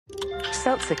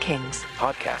Seltzer Kings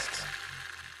podcasts.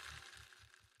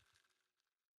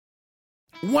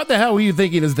 What the Hell Were You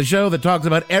Thinking is the show that talks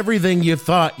about everything you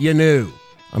thought you knew.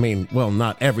 I mean, well,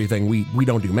 not everything. We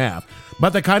don't do math.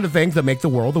 But the kind of things that make the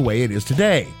world the way it is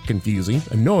today. Confusing,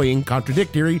 annoying,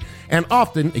 contradictory, and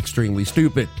often extremely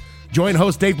stupid. Join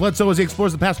host Dave Bledsoe as he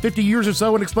explores the past 50 years or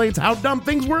so and explains how dumb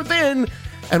things were then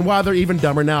and why they're even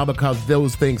dumber now because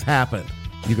those things happen.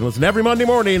 You can listen every Monday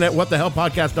morning at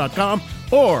whatthehellpodcast.com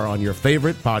or on your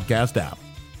favorite podcast app.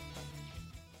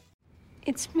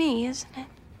 It's me, isn't it?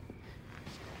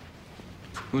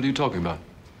 What are you talking about?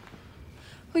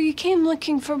 Well, you came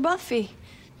looking for Buffy,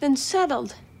 then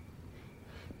settled.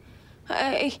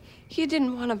 You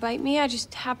didn't want to bite me, I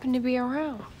just happened to be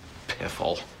around.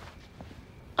 Piffle.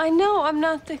 I know, I'm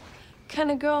not the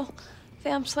kind of girl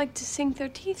vamps like to sink their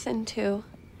teeth into.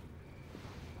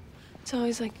 It's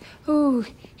always like, ooh,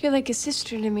 you're like a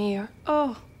sister to me, or,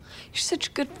 oh, you're such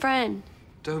a good friend.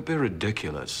 Don't be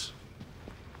ridiculous.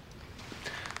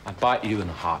 I'd bite you in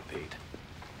a heartbeat.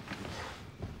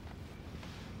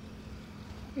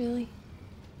 Really?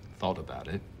 Thought about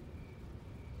it.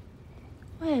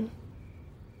 When?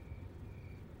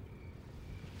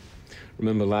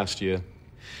 Remember last year?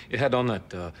 It had on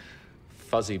that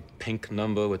fuzzy pink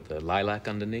number with the lilac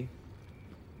underneath.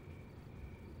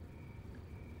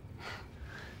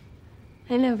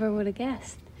 I never would have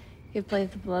guessed. You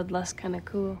played the bloodlust kind of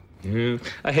cool.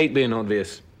 I hate being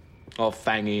obvious. All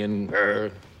fangy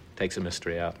and takes a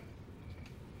mystery out.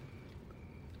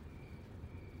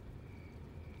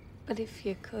 But if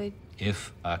you could...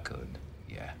 If I could,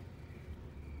 yeah.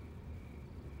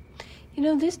 You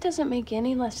know, this doesn't make you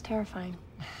any less terrifying.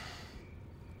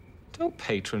 Don't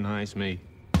patronize me.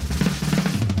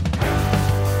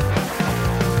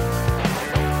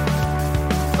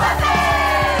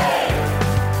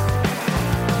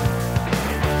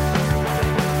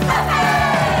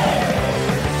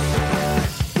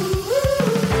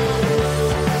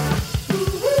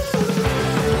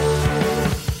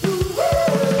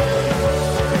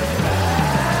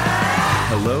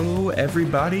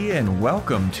 Everybody, and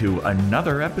welcome to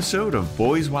another episode of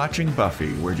Boys Watching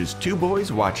Buffy. We're just two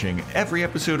boys watching every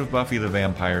episode of Buffy the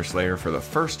Vampire Slayer for the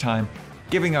first time,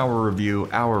 giving our review,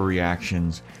 our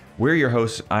reactions. We're your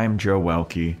hosts. I'm Joe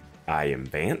Welke. I am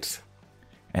Vance.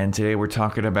 And today we're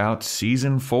talking about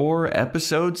Season 4,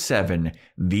 Episode 7,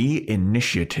 The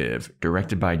Initiative,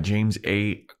 directed by James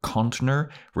A. Contner,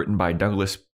 written by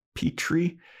Douglas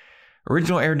Petrie.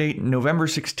 Original air date November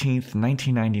 16th,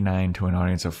 1999, to an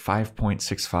audience of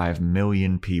 5.65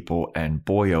 million people, and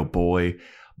boy oh boy,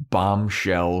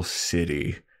 Bombshell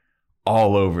City.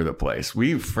 All over the place.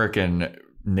 We freaking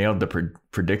nailed the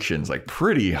predictions like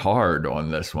pretty hard on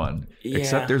this one. Yeah.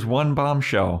 Except there's one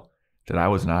bombshell that I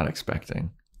was not expecting.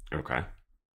 Okay.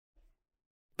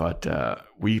 But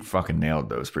we fucking nailed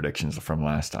those predictions from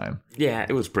last time. Yeah,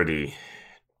 it was pretty...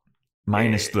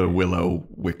 Minus the Willow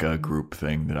Wicca group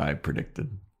thing that I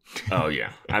predicted. Oh,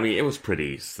 yeah. I mean, it was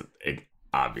pretty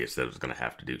obvious that it was going to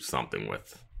have to do something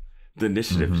with... The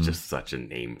Initiative is just such a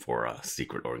name for a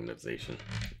secret organization.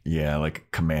 Yeah, like a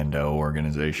commando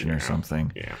organization or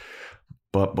something. Yeah.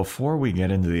 But before we get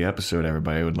into the episode,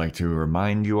 everybody, I would like to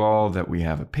remind you all that we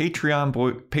have a Patreon,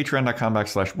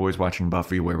 patreon.com/Boys Watching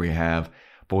Buffy, where we have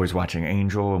Boys Watching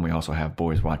Angel, and we also have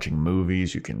Boys Watching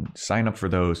Movies. You can sign up for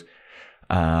those.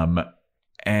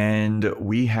 And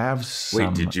we have some...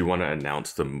 Wait, did you want to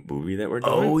announce the movie that we're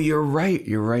doing? Oh, you're right.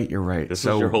 This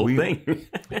was your whole thing.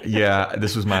 Yeah,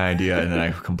 this was my idea, and then I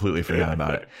completely forgot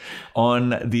about it. On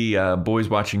the Boys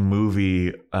Watching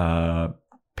Movie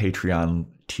Patreon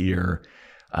tier,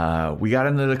 we got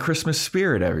into the Christmas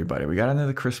spirit, everybody. We got into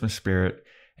the Christmas spirit,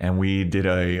 and we did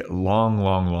a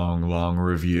long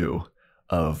review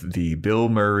of the Bill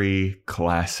Murray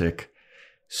classic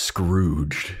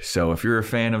Scrooged. So if you're a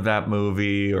fan of that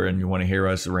movie and you want to hear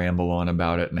us ramble on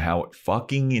about it and how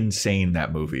fucking insane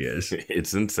that movie is.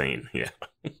 It's insane, yeah.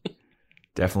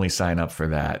 Definitely sign up for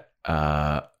that.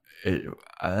 I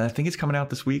think it's coming out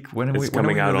this week. It's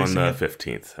coming out on the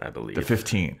 15th, I believe. The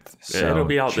 15th. So it'll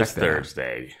be out this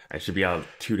Thursday. I should be out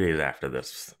 2 days after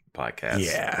this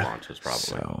podcast launches, probably.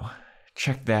 So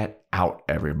check that out,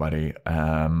 everybody.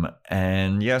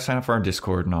 And yeah, sign up for our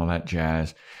Discord and all that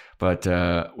jazz. But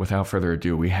without further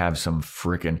ado, we have some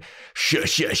freaking shout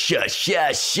outs.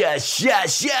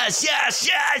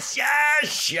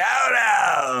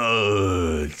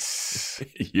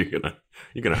 You're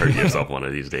gonna hurt yourself one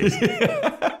of these days.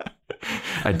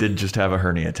 I did just have a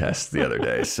hernia test the other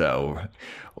day, so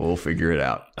we'll figure it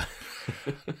out.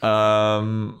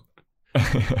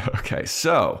 Okay,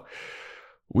 so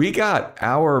we got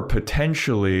our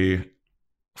potentially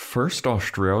first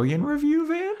Australian review,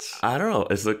 Vance? I don't know.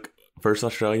 Is the first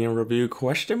Australian review ?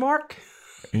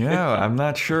 Yeah, I'm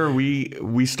not sure.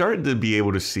 We started to be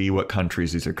able to see what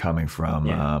countries these are coming from.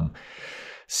 Yeah.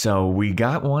 So we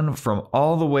got one from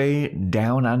all the way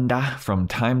down under from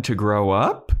Time to Grow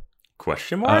Up. ?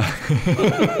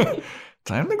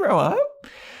 Time to Grow Up.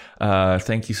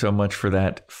 Thank you so much for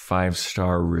that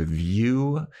 5-star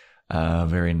review.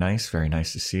 Very nice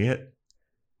to see it.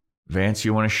 Vance,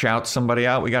 you want to shout somebody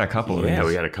out? We got a couple of these. Yeah,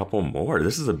 we got a couple more.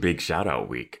 This is a big shout out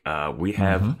week. We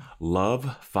have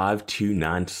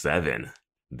Love5297.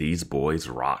 These boys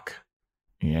rock.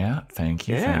 Yeah, thank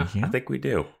you. Thank you. I think we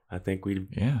do. I think we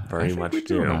very much we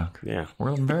do. Rock. Yeah.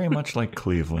 We're very much like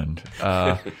Cleveland.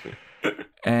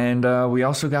 And we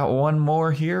also got one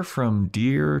more here from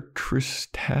Dear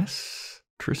Tristesse.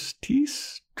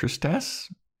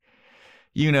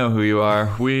 You know who you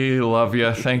are. We love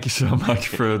you. Thank you so much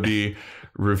for the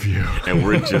review. And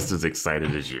we're just as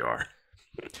excited as you are.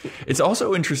 It's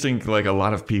also interesting, like a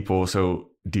lot of people. So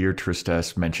Dear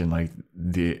Tristesse mentioned like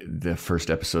the first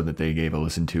episode that they gave a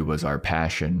listen to was our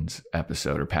passion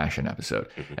episode.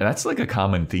 And that's like a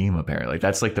common theme, apparently.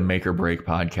 That's like the make or break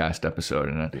podcast episode.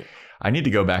 And I need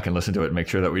to go back and listen to it and make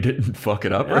sure that we didn't fuck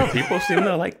it up. Well, people seem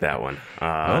to like that one.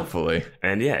 Hopefully.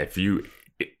 And yeah,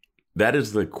 that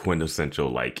is the quintessential,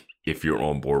 like, if you're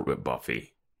on board with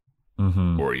Buffy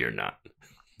or you're not.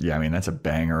 Yeah, I mean, that's a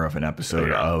banger of an episode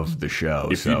of the show.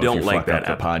 If you don't like that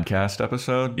the podcast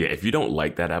episode. Yeah, if you don't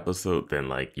like that episode, then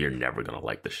like you're never going to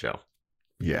like the show.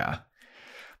 Yeah.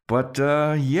 But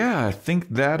I think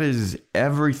that is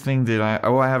everything that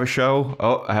I have a show.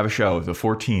 I have a show, the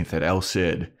 14th at El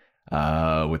Cid.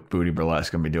 With Booty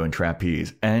Burlesque. I'm going to be doing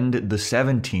trapeze. And the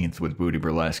 17th with Booty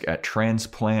Burlesque at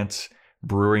Transplants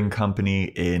Brewing Company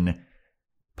in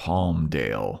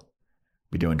Palmdale.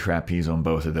 Be doing trapeze on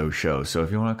both of those shows. So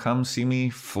if you want to come see me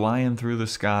flying through the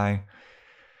sky,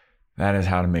 that is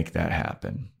how to make that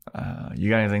happen. You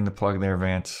got anything to plug there,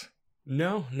 Vance?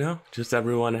 No. Just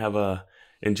everyone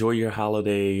enjoy your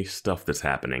holiday stuff that's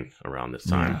happening around this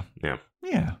time.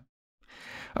 Yeah.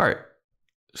 All right.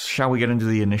 Shall we get into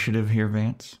the initiative here,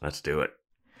 Vance? Let's do it.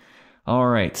 All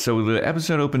right. So the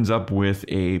episode opens up with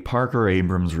a Parker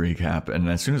Abrams recap. And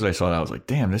as soon as I saw that, I was like,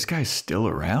 damn, this guy's still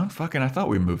around? Fucking, I thought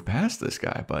we moved past this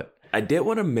guy, but... I did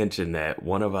want to mention that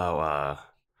one of our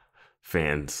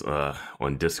fans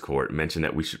on Discord mentioned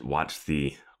that we should watch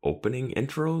the opening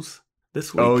intros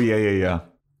this week. Oh, yeah.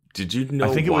 Did you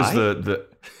know I think why? It was the...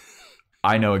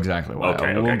 I know exactly why.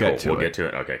 Okay, we'll get to it. We'll get to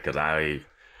it. Okay, because I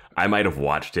might have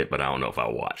watched it, but I don't know if I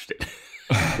watched it.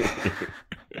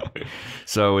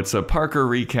 So it's a Parker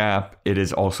recap. It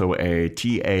is also a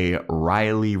T.A.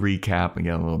 Riley recap. We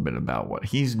get a little bit about what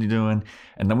he's doing.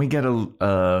 And then we get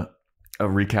a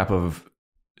recap of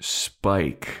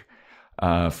Spike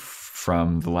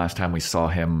from the last time we saw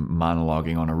him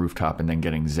monologuing on a rooftop and then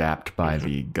getting zapped by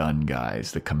the gun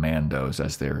guys, the commandos,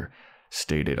 as they're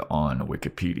stated on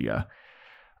Wikipedia.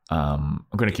 I'm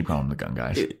going to keep calling them the gun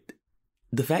guys.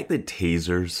 The fact that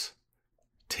tasers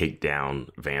take down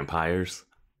vampires,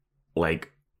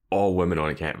 like all women on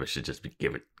a campus should just be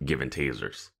given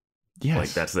tasers. Yes. Like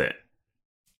that's it.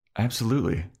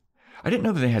 Absolutely. I didn't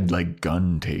know that they had like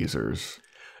gun tasers.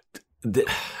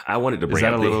 I wanted to bring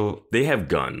up they have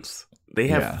guns. They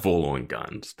have full-on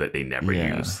guns that they never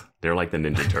use. They're like the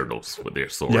Ninja Turtles with their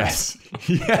swords.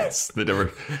 Yes. They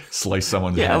never slice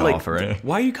someone's head off or anything.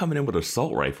 Why are you coming in with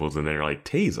assault rifles and they're like,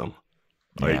 tase them?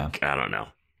 Like, I don't know.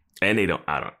 And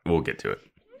we'll get to it.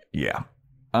 Yeah.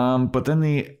 But then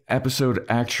the episode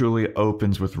actually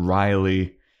opens with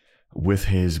Riley with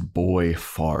his boy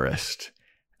Forrest.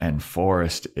 And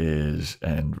Forrest is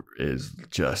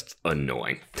just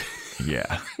annoying.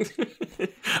 Yeah.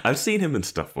 I've seen him in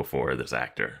stuff before, this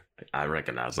actor. I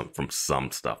recognize him from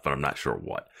some stuff, but I'm not sure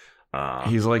what.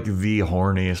 He's like the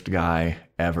horniest guy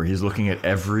ever. He's looking at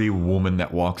every woman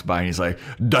that walks by and he's like,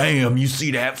 damn, you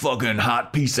see that fucking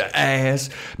hot piece of ass?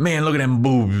 Man, look at them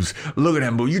boobs. Look at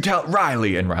them boobs. You tell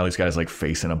Riley. And Riley's got his like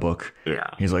face in a book.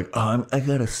 Yeah. He's like, I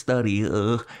gotta study.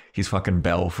 He's fucking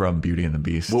Belle from Beauty and the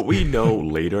Beast. What we know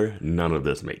later, none of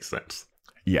this makes sense.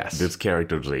 Yes. This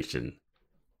characterization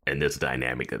and this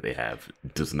dynamic that they have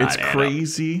does not add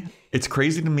crazy. Up. It's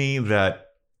crazy to me that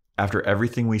after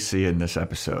everything we see in this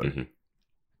episode,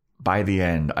 by the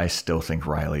end, I still think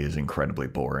Riley is incredibly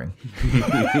boring.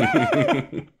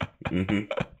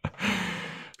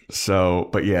 So,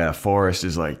 but yeah, Forrest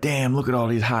is like, damn, look at all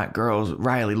these hot girls.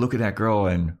 Riley, look at that girl.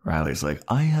 And Riley's like,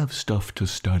 I have stuff to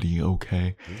study,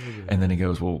 okay? And then he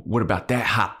goes, well, what about that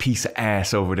hot piece of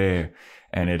ass over there?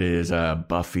 And it is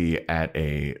Buffy at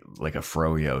a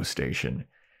Froyo station.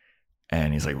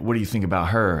 And he's like, what do you think about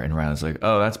her? And Riley's like,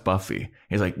 oh, that's Buffy.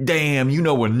 He's like, damn, you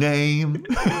know her name.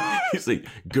 He's like,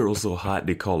 girl so hot,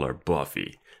 they call her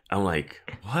Buffy. I'm like,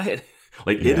 what?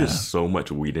 Like, it is so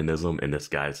much Whedonism in this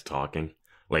guy's talking.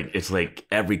 Like, it's like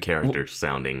every character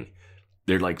sounding,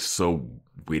 they're like so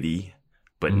witty,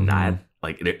 but not,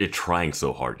 like, they're trying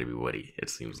so hard to be witty, it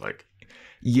seems like.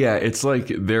 Yeah, it's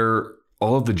like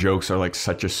all of the jokes are like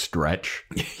such a stretch.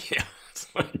 Yeah.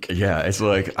 It's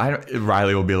like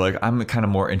Riley will be like, I'm kind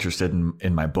of more interested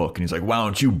in my book, and he's like, why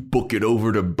don't you book it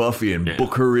over to Buffy and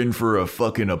book her in for a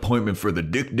fucking appointment for the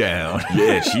dick down?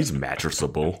 Yeah, she's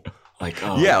mattressable. Like,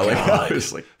 oh yeah, God. like I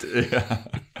was like, yeah.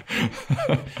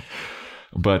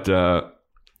 But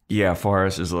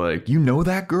Forrest is like, you know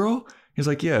that girl? He's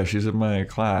like, yeah, she's in my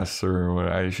class, or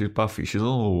what? She's Buffy. She's a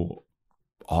little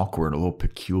awkward, a little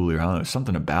peculiar. I don't know,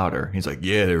 something about her. He's like,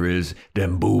 yeah, there is,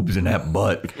 them boobs and that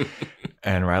butt.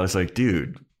 And Riley's like,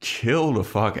 dude, chill the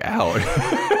fuck out.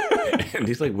 And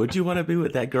he's like, would you want to be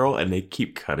with that girl? And they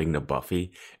keep cutting to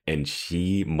Buffy, and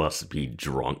she must be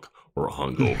drunk or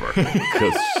hungover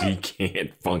because she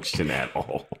can't function at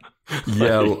all.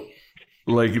 Yeah,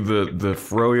 like the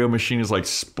froyo machine is like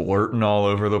splurting all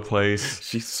over the place.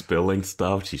 She's spilling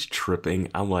stuff. She's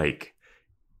tripping. I'm like,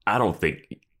 I don't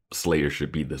think Slayer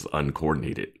should be this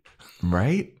uncoordinated.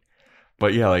 Right?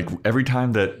 But yeah, like every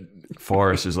time that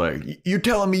Forrest is like, you're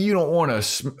telling me you don't want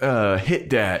to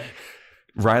hit that,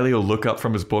 Riley will look up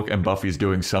from his book and Buffy's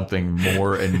doing something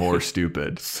more and more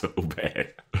stupid. So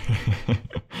bad.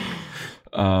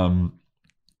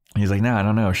 He's like, no, I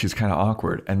don't know. She's kind of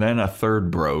awkward. And then a third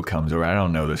bro comes over. I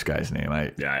don't know this guy's name.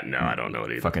 I don't know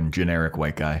it either. Fucking generic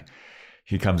white guy.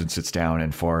 He comes and sits down,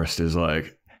 and Forrest is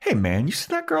like, hey, man, you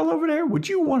see that girl over there? Would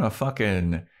you want to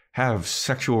fucking have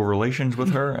sexual relations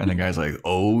with her? And the guy's like,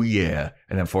 oh, yeah.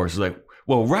 And then Forrest is like,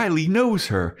 well, Riley knows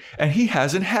her, and he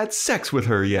hasn't had sex with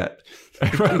her yet.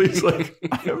 And Riley's like,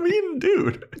 I mean,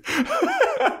 dude.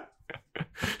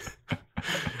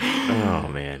 Oh,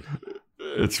 man.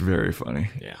 It's very funny.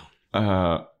 Yeah.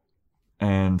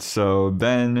 And so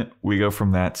then we go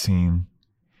from that scene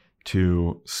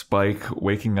to Spike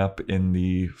waking up in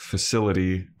the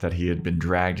facility that he had been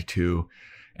dragged to,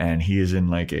 and he is in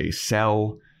like a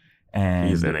cell, and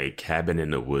he's in a cabin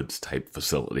in the woods type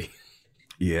facility.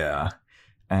 Yeah.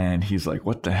 And he's like,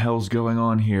 what the hell's going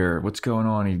on here? What's going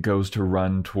on? He goes to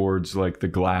run towards like the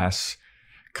glass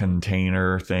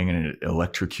container thing, and it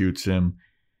electrocutes him.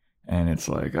 And it's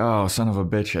like, oh, son of a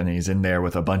bitch. And he's in there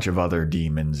with a bunch of other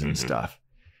demons and stuff.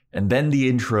 And then the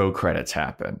intro credits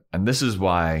happen. And this is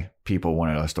why people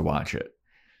wanted us to watch it.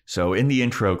 So in the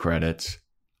intro credits,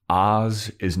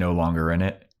 Oz is no longer in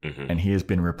it. And he has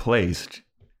been replaced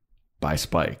by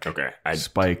Spike. Okay.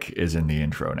 Spike is in the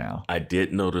intro now. I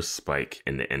did notice Spike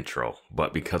in the intro,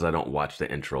 but because I don't watch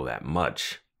the intro that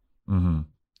much,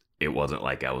 it wasn't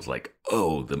like I was like,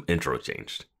 oh, the intro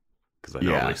changed. Because I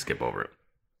normally skip over it.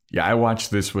 Yeah, I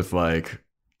watched this with like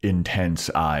intense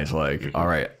eyes, like, all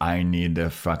right, I need to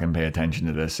fucking pay attention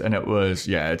to this. And it was,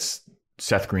 it's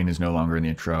Seth Green is no longer in the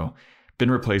intro.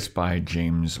 Been replaced by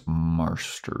James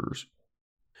Marsters.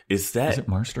 Is it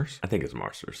Marsters? I think it's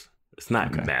Marsters. It's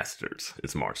not Masters.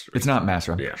 It's Marsters. It's not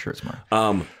Master. I'm sure it's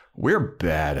Marsters. We're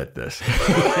bad at this.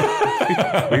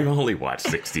 We've only watched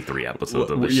 63 episodes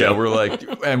of the show. Yeah, we're like,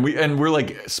 and we're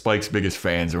like Spike's biggest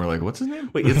fans, and we're like, what's his name?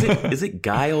 Wait, is it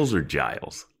Giles or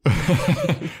Giles?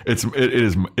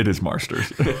 It is Marsters.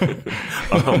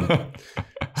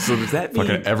 So does that mean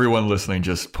fucking everyone listening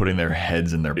just putting their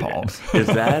heads in their palms?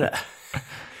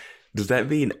 Does that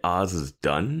mean Oz is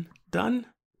done?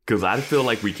 Because I feel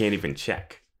like we can't even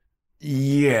check.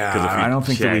 Yeah, I don't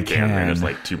think that we can. And there's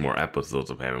like 2 more episodes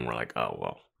of him, and we're like, oh,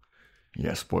 well.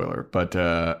 Yeah, spoiler. But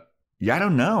I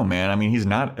don't know, man. I mean, he's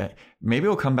not. Maybe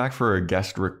he'll come back for a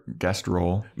guest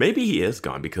role. Maybe he is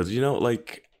gone because,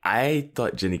 like, I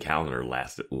thought Jenny Calendar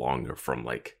lasted longer from,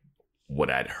 like, what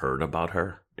I'd heard about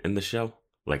her in the show.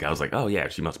 Like, I was like, oh, yeah,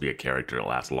 she must be a character that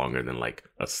lasts longer than, like,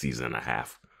 a season and a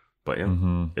half. But,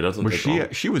 yeah, it doesn't take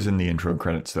long. She was in the intro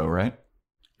credits, though, right?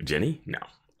 Jenny? No.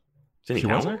 Jenny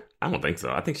Calendar? I don't think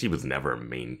so. I think she was never a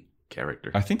main character.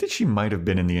 I think that she might have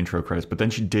been in the intro credits, but then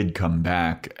she did come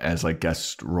back as like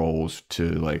guest roles to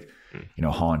like,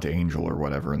 Haunt Angel or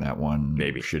whatever in that one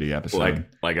shitty episode.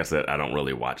 Like I said, I don't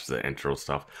really watch the intro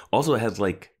stuff. Also, it has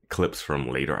like clips from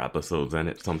later episodes in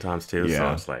it sometimes too. Yeah.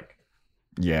 So it's like,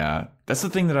 yeah, that's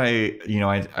the thing that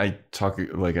I talk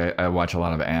like I watch a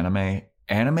lot of anime.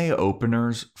 Anime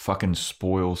openers fucking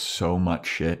spoil so much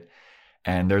shit.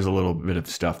 And there's a little bit of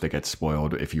stuff that gets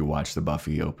spoiled if you watch the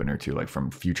Buffy opener too, like from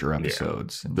future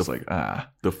episodes. And it's like,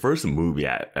 The first movie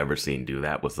I ever seen do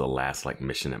that was the last like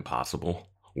Mission Impossible,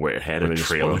 where it had Where a they just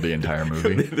trailer. spoiled the entire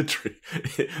movie.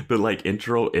 the like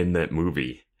intro in that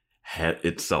movie had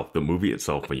itself, the movie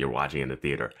itself, when you're watching in the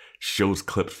theater, shows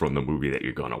clips from the movie that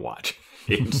you're going to watch.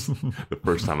 It's the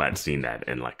first time I'd seen that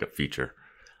in like a feature.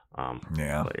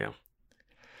 Yeah. But yeah.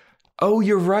 Oh,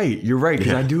 you're right. You're right.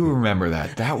 Because I do remember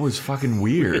that. That was fucking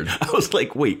weird. I was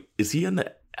like, wait, is he on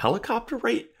the helicopter,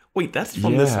 right? Wait, that's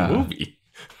from this movie.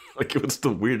 Like, it was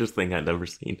the weirdest thing I'd ever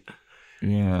seen.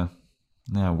 Yeah.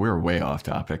 No, we're way off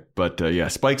topic. But yeah,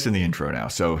 Spike's in the intro now.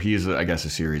 So he's, I guess, a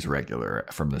series regular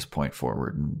from this point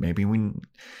forward. And maybe we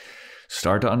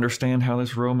start to understand how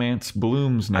this romance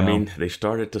blooms now. I mean, they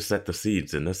started to set the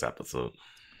seeds in this episode.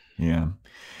 Yeah.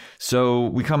 So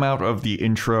we come out of the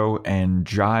intro and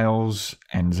Giles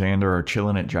and Xander are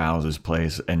chilling at Giles's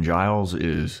place. And Giles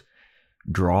is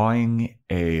drawing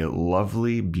a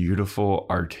lovely, beautiful,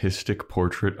 artistic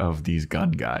portrait of these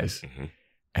gun guys. Mm-hmm.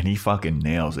 And he fucking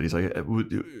nails it. He's like,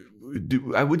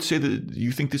 I would say that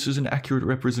you think this is an accurate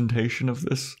representation of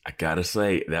this? I gotta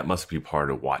say, that must be part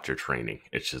of watcher training.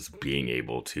 It's just being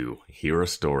able to hear a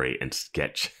story and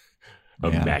sketch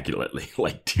immaculately,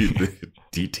 like to the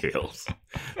details.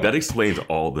 That explains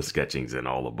all the sketchings in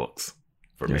all the books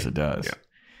for me. Yes, it does.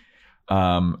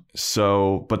 Yeah.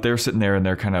 But they're sitting there and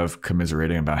they're kind of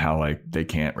commiserating about how like they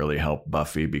can't really help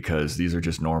Buffy because these are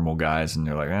just normal guys, and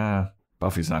they're like,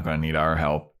 Buffy's not going to need our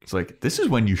help. It's like, this is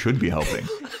when you should be helping.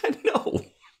 I know.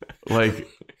 Like,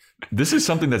 this is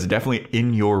something that's definitely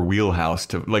in your wheelhouse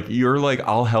to like, you're like,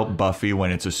 I'll help Buffy when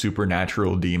it's a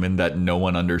supernatural demon that no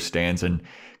one understands. And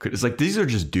it's like, these are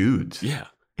just dudes. Yeah.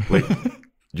 Like,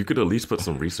 you could at least put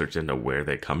some research into where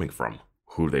they're coming from,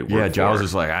 who they were. Yeah, Giles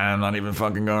is like, I'm not even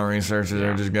fucking going to research it.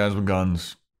 They're just guys with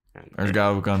guns. There's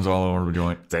guys with guns all over the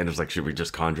joint. Xander's like, should we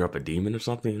just conjure up a demon or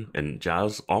something? And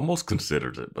Giles almost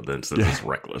considers it, but then says it's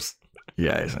reckless.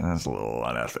 Yeah, that's a little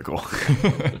unethical.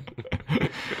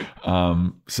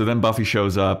 So then Buffy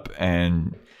shows up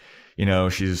and, you know,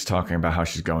 she's talking about how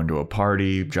she's going to a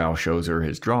party. Giles shows her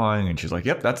his drawing and she's like,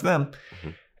 yep, that's them. Mm-hmm.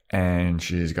 And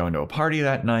she's going to a party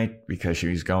that night because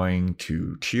she's going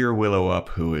to cheer Willow up,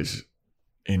 who is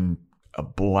in a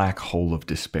black hole of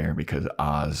despair because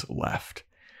Oz left.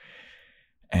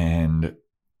 And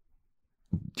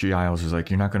Giles is like,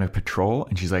 you're not going to patrol?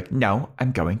 And she's like, no,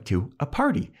 I'm going to a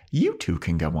party. You two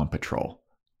can go on patrol.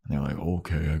 And they're like,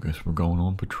 okay, I guess we're going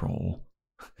on patrol.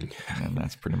 And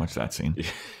that's pretty much that scene.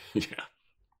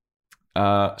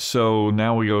 Yeah. So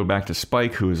now we go back to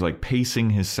Spike, who is like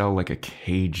pacing his cell like a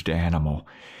caged animal.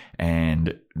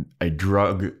 And a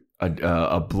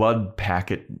blood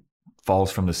packet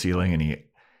falls from the ceiling and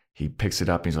he picks it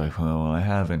up. He's like, well, I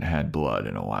haven't had blood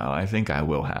in a while. I think I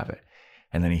will have it.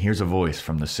 And then he hears a voice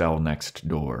from the cell next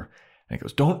door. And he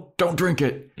goes, don't drink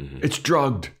it. Mm-hmm. It's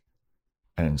drugged.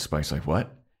 And Spike's like,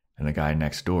 what? And the guy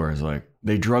next door is like,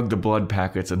 they drug the blood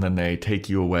packets and then they take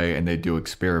you away and they do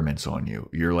experiments on you.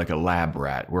 You're like a lab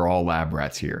rat. We're all lab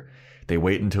rats here. They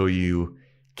wait until you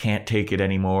can't take it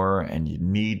anymore and you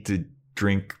need to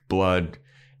drink blood.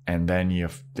 And then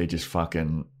they just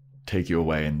fucking take you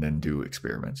away and then do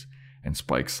experiments. And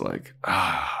Spike's like, all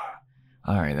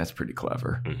right, that's pretty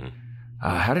clever. Mm-hmm.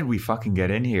 How did we fucking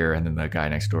get in here? And then the guy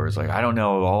next door is like, I don't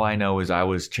know. All I know is I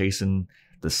was chasing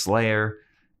the Slayer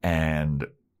and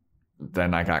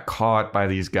then I got caught by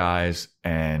these guys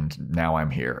and now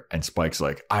I'm here. And Spike's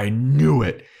like, I knew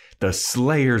it. The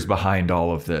Slayer's behind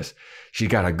all of this. She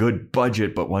got a good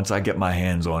budget, but once I get my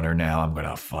hands on her now, I'm going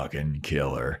to fucking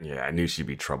kill her. Yeah, I knew she'd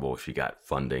be trouble if she got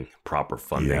proper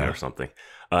funding or something.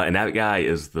 And that guy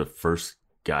is the first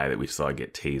guy that we saw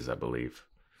get tased, I believe.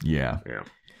 Yeah. Yeah.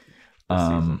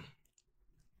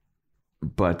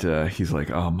 But he's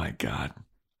like, oh my God,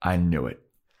 I knew it.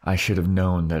 I should have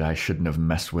known that I shouldn't have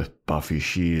messed with Buffy.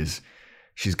 She's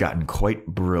gotten quite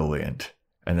brilliant.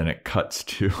 And then it cuts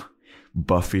to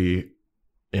Buffy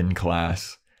in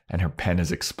class and her pen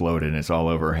has exploded and it's all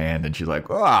over her hand. And she's like,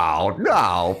 oh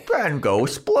no, pen go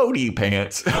explodey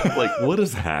pants. Like, what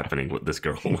is happening with this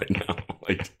girl right now?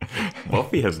 Like,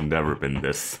 Buffy has never been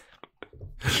this.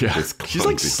 Yeah, she's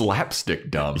like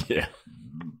slapstick dumb. Yeah.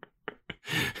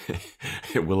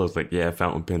 Willow's like, yeah,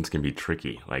 fountain pens can be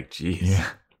tricky. Like, geez.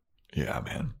 Yeah,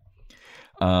 man.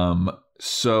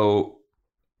 So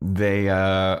they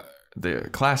the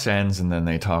class ends and then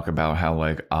they talk about how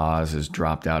like Oz has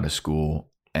dropped out of school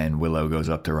and Willow goes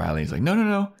up to Riley. He's like,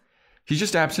 no. He's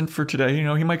just absent for today. You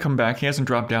know, he might come back. He hasn't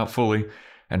dropped out fully.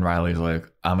 And Riley's like,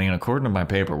 I mean, according to my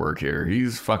paperwork here,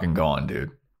 he's fucking gone,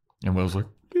 dude. And Willow's like,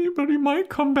 but he might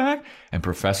come back. And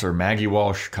Professor Maggie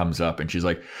Walsh comes up and she's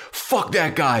like, fuck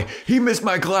that guy. He missed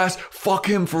my class. Fuck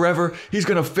him forever. He's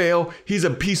going to fail. He's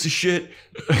a piece of shit.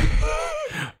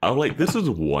 I'm like, this is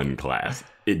one class.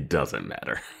 It doesn't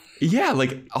matter. Yeah,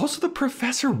 like also the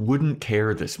professor wouldn't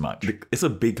care this much. It's a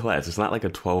big class. It's not like a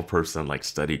 12-person like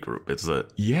study group. It's a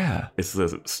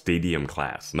stadium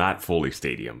class, not fully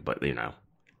stadium, but you know.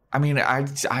 I mean,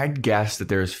 I'd guess that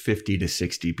there's 50 to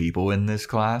 60 people in this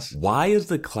class. Why is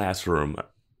the classroom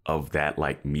of that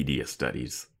like media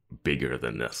studies bigger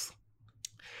than this?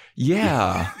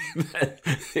 Yeah.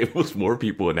 It was more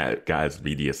people in that guy's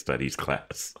media studies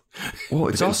class. Well,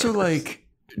 it's also like,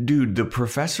 dude, the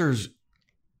professors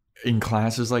in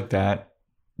classes like that,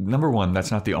 number one,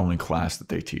 that's not the only class that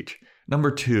they teach.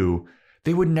 Number two,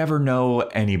 they would never know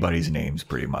anybody's names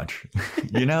pretty much.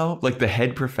 You know, like the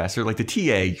head professor, like the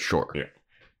TA, sure. Yeah.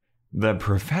 The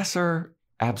professor,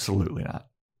 absolutely not.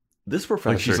 This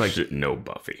professor should know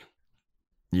Buffy.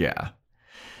 Yeah.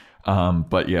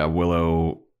 But yeah,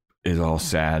 Willow is all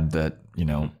sad that, you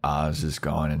know, Oz is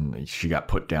gone and she got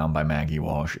put down by Maggie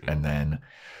Walsh, and then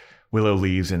Willow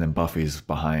leaves and then Buffy's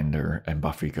behind her, and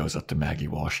Buffy goes up to Maggie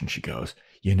Walsh and she goes,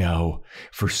 you know,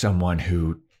 for someone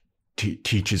who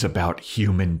teaches about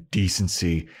human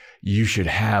decency, you should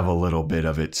have a little bit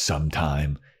of it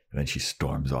sometime. And then she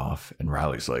storms off and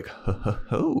Riley's like, ho, ho,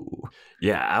 ho.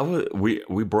 Yeah,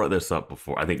 we brought this up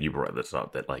before. I think you brought this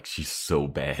up that like she's so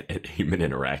bad at human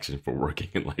interaction for working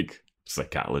in like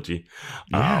psychology.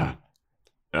 Yeah.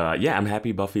 I'm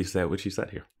happy Buffy said what she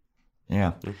said here.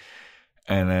 Yeah.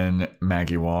 And then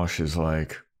Maggie Walsh is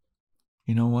like,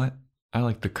 you know what? I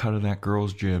like the cut of that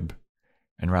girl's jib.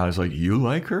 And Riley's like, you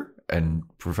like her? And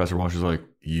Professor Walsh is like,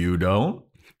 you don't?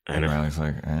 And Riley's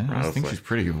like, I think she's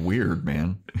pretty weird,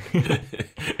 man.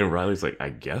 And Riley's like, I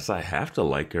guess I have to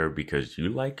like her because you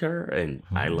like her and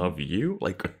I love you.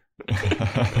 Like,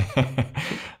 I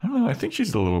don't know. I think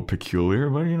she's a little peculiar,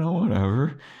 but you know,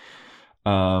 whatever.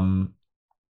 And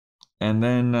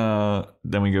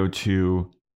then we go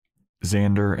to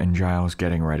Xander and Giles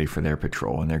getting ready for their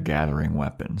patrol, and they're gathering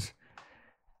weapons.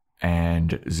 And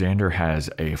Xander has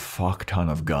a fuck ton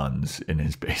of guns in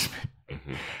his basement.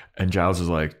 Mm-hmm. And Giles is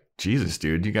like, Jesus,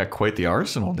 dude, you got quite the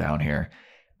arsenal down here.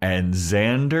 And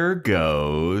Xander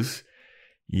goes,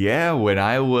 yeah, when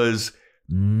I was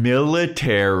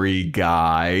military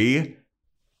guy.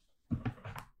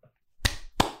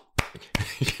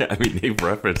 Yeah, I mean, they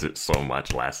referenced it so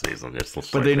much last season.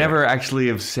 But they never actually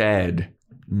have said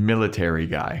military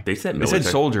guy. They said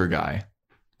soldier guy.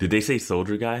 Did they say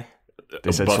soldier guy?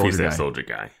 They said Buffy soldier guy. Soldier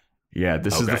guy. Yeah,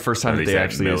 this is the first time that they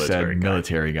actually said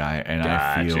military guy, and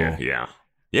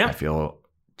I feel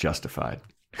justified.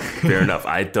 Fair enough.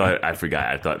 I forgot.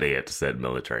 I thought they had said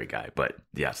military guy, but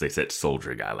yes, they said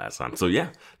soldier guy last time. So yeah,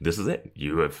 this is it.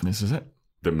 This is it.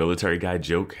 The military guy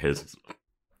joke has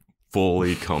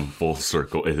fully come full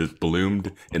circle. It has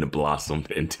bloomed and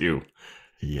blossomed into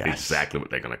exactly what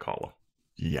they're going to call him.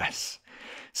 Yes.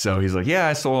 So he's like, yeah,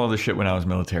 I stole all this shit when I was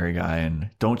military guy, and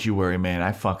don't you worry, man,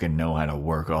 I fucking know how to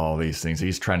work all these things.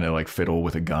 He's trying to like fiddle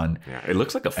with a gun. Yeah, it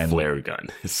looks like a flare gun.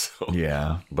 So,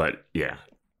 yeah. But yeah,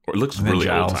 or it looks really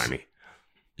old-timey.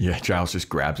 Yeah, Giles just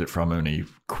grabs it from him and he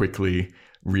quickly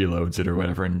reloads it or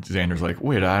whatever. And Xander's like,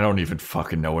 wait, I don't even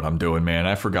fucking know what I'm doing, man.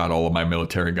 I forgot all of my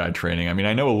military guy training. I mean,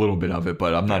 I know a little bit of it,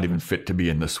 but I'm not even fit to be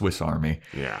in the Swiss Army.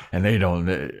 Yeah. And they don't.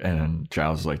 And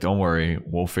Giles is like, don't worry,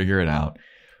 we'll figure it out.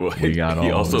 Well, he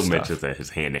also mentions that his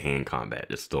hand-to-hand combat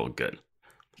is still good.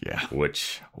 Yeah.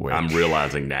 Which I'm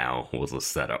realizing now was a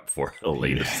setup for a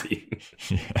later scene.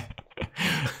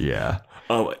 Yeah.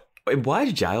 Why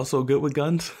is Giles so good with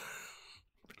guns?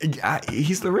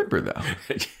 He's the Ripper, though.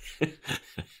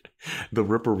 The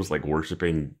Ripper was like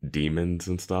worshiping demons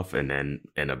and stuff, and then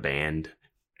in a band,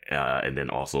 and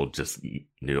then also just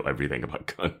knew everything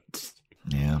about guns.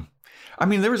 Yeah. I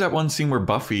mean, there was that one scene where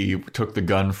Buffy took the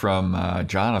gun from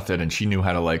Jonathan, and she knew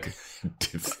how to like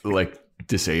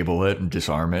disable it and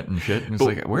disarm it and shit. And it's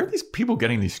like, where are these people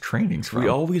getting these trainings from?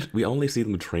 We only see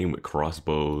them train with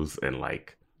crossbows and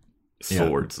like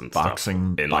swords and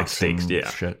boxing, stuff, and like stakes. Yeah,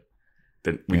 shit.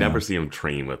 Then we never see them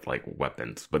train with like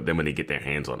weapons, but then when they get their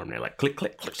hands on them, they're like click,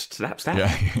 click, click, snap, snap.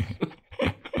 Yeah.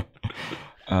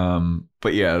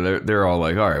 But yeah, they're all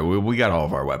like, all right, we got all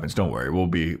of our weapons. Don't worry,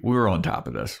 we're on top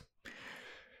of this.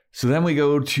 So then we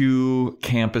go to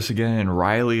campus again, and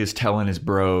Riley is telling his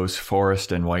bros,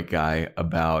 Forrest and White Guy,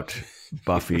 about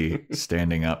Buffy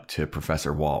standing up to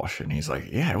Professor Walsh. And he's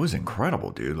like, yeah, it was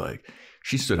incredible, dude. Like,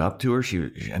 she stood up to her,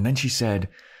 and then she said,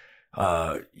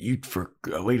 for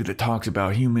a lady that talks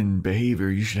about human behavior,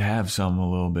 you should have some a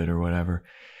little bit or whatever.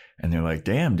 And they're like,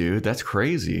 damn, dude, that's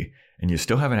crazy. And you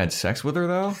still haven't had sex with her,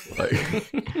 though? Like...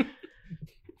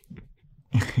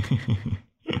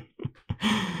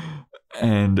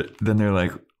 And then they're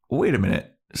like, wait a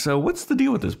minute, So what's the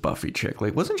deal with this Buffy chick?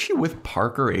 Like, wasn't she with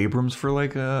Parker Abrams for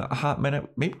like a hot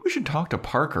minute? Maybe we should talk to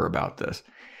Parker about this.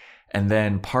 And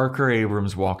then Parker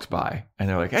Abrams walks by and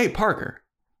they're like, hey, Parker,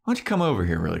 why don't you come over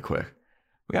here really quick?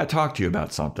 We got to talk to you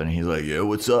about something. And he's like, yeah,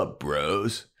 what's up,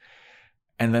 bros?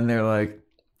 And then they're like,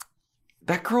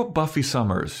 that girl Buffy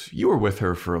Summers, you were with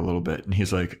her for a little bit. And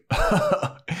he's like,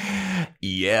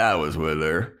 yeah, I was with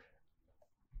her.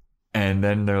 And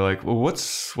then they're like, well,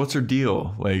 what's her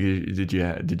deal? Like, did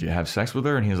you have sex with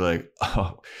her? And he's like,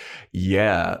 oh,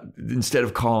 yeah. Instead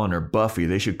of calling her Buffy,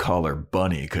 they should call her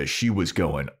Bunny because she was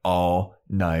going all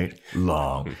night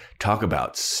long. Talk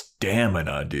about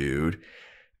stamina, dude.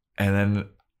 And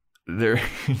then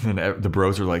the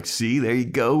bros are like, see, there you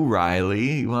go,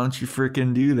 Riley. Why don't you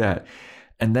freaking do that?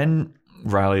 And then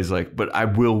Riley's like, but I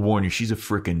will warn you, she's a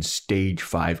freaking stage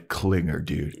 5 clinger,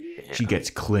 dude. Yeah. She gets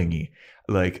clingy.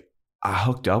 Like, I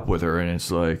hooked up with her and it's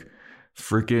like,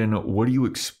 freaking, what do you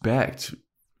expect?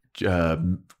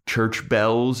 Church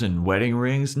bells and wedding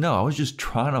rings? No, I was just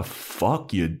trying to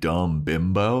fuck you, dumb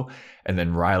bimbo. And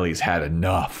then Riley's had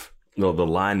enough. No, the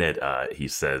line that he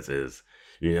says is,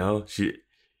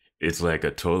 it's like a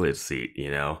toilet seat,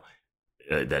 the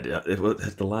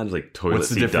line is like toilet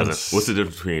seat doesn't. What's the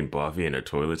difference between Buffy and a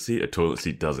toilet seat? A toilet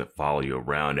seat doesn't follow you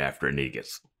around after a knee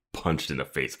gets punched in the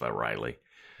face by Riley.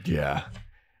 Yeah.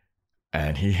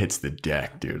 And he hits the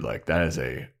deck, dude. Like, that is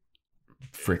a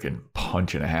freaking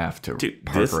punch and a half to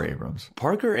Parker Abrams.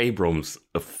 Parker Abrams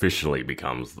officially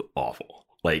becomes awful.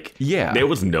 Like, yeah, there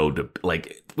was no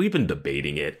we've been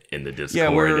debating it in the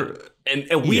Discord, and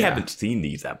we haven't seen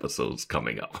these episodes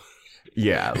coming up.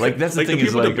 Yeah, like that's the thing. The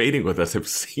people debating with us have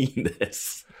seen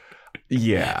this.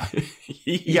 Yeah.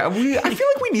 Yeah, I feel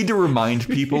like we need to remind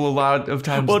people a lot of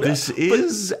times this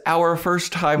is our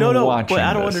first time watching but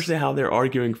I don't understand how they're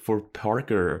arguing for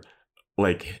Parker,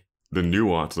 like the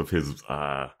nuance of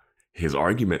his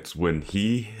arguments when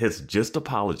he has just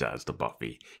apologized to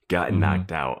Buffy, gotten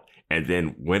knocked out, and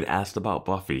then when asked about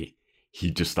Buffy, he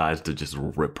decides to just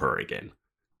rip her again.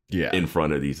 Yeah. In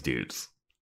front of these dudes.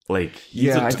 Like,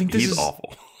 I think he's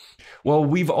awful. Well,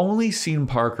 we've only seen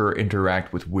Parker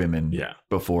interact with women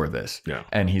before this. Yeah.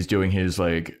 And he's doing his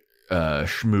like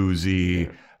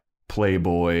schmoozy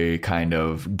playboy kind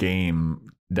of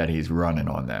game that he's running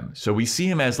on them. So we see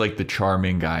him as like the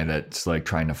charming guy that's like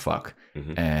trying to fuck.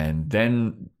 Mm-hmm. And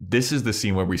then this is the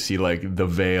scene where we see like the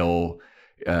veil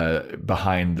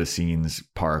behind the scenes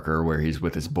Parker where he's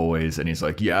with his boys and he's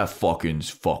like, yeah, fuck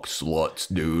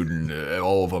sluts, dude, and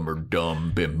all of them are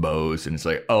dumb bimbos. And it's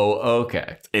like, oh,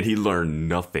 okay. And he learned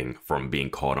nothing from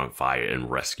being caught on fire and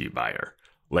rescued by her.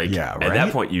 Like, at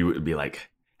that point you would be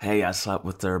like, hey, I slept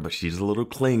with her, but she's a little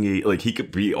clingy. Like, he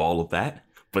could be all of that,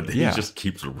 but then he just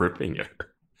keeps ripping her.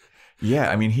 Yeah,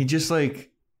 I mean, he just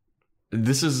like,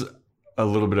 this is a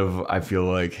little bit of, I feel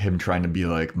like, him trying to be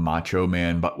like Macho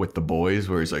Man, but with the boys,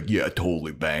 where he's like, yeah, I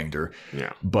totally banged her.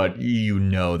 Yeah. But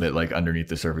that like underneath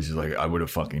the surface, he's like, I would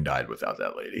have fucking died without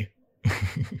that lady.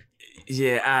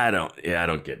 I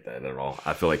don't get that at all.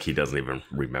 I feel like he doesn't even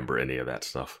remember any of that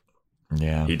stuff.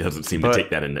 Yeah. He doesn't seem to take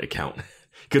that into account.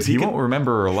 Because he won't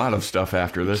remember a lot of stuff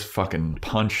after this fucking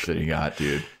punch that he got,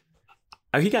 dude.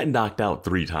 He got knocked out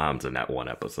 3 times in that one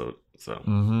episode. So.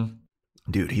 Mm-hmm.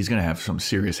 Dude, he's going to have some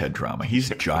serious head trauma. He's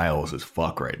Giles as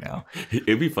fuck right now.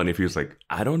 It'd be funny if he was like,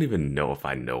 I don't even know if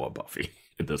I know a Buffy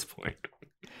at this point.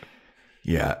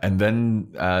 Yeah, and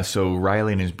then so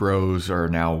Riley and his bros are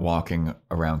now walking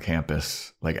around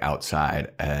campus, like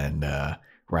outside, and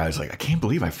Riley's like, I can't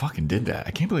believe I fucking did that.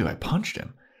 I can't believe I punched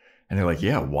him. And they're like,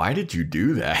 yeah, why did you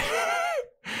do that?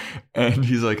 And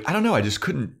he's like, I don't know. I just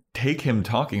couldn't take him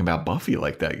talking about Buffy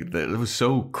like that. It was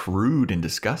so crude and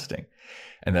disgusting.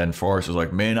 And then Forrest was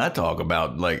like, man, I talk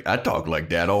like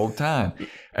that all the time.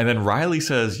 And then Riley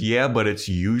says, yeah, but it's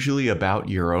usually about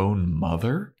your own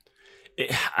mother.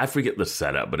 I forget the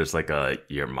setup, but it's like a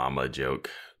your mama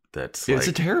joke. It's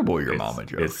a terrible your mama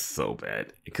joke. It's so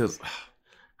bad because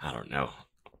I don't know.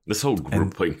 This whole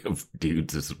grouping of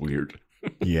dudes is weird.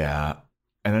 Yeah.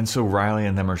 And then so Riley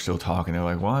and them are still talking. They're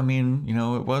like, well, I mean,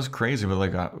 it was crazy, but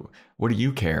like, what do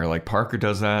you care? Like Parker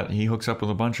does that. He hooks up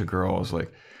with a bunch of girls.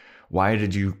 Like, why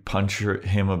did you punch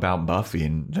him about Buffy?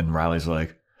 And then Riley's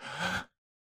like,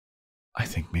 I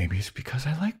think maybe it's because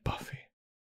I like Buffy.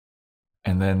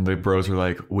 And then the bros are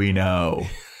like, we know.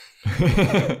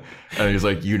 And he's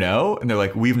like, you know? And they're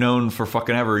like, we've known for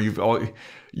fucking ever.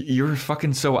 You're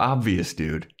fucking so obvious,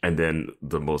 dude. And then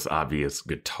the most obvious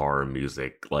guitar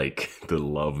music, like the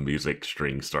love music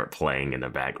strings start playing in the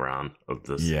background of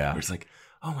this. Yeah. It's like,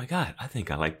 oh my God, I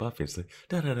think I like Buffy. It's like,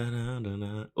 da da da da da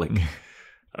da. Like,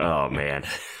 oh man.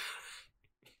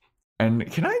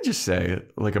 And can I just say,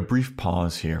 like, a brief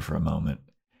pause here for a moment?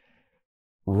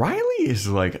 Riley is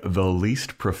like the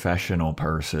least professional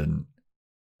person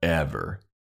ever.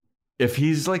 If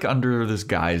he's like under this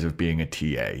guise of being a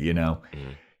TA, you know,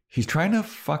 he's trying to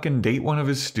fucking date one of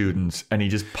his students and he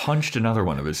just punched another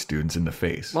one of his students in the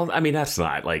face. Well, I mean, that's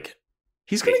not like...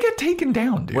 He's going to get taken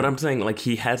down, dude. What I'm saying, like,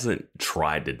 he hasn't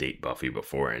tried to date Buffy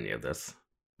before any of this.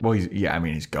 Well,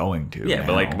 he's going to. Yeah, now.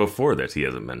 but like before this, he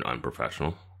hasn't been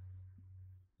unprofessional.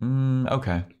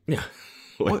 Okay. Yeah.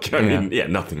 Like, I mean, yeah,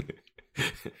 nothing.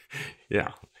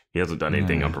 Yeah. He hasn't done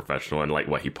anything unprofessional. And like,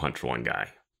 what, he punched one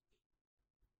guy.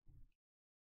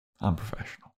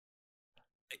 Unprofessional.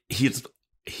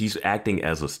 He's acting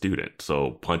as a student,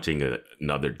 so punching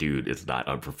another dude is not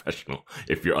unprofessional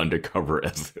if you're undercover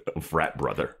as a frat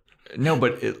brother. No,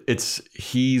 but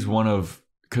he's one of,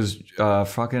 because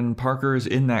fucking Parker is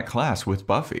in that class with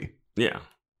Buffy. Yeah.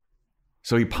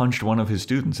 So he punched one of his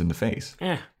students in the face.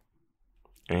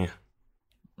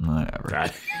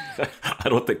 Whatever. I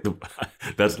don't think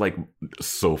that's like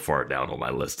so far down on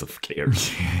my list of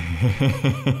cares.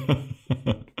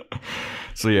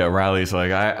 So yeah, Riley's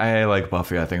like, I like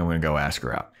Buffy. I think I'm going to go ask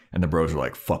her out. And the bros are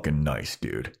like, fucking nice,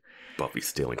 dude. Buffy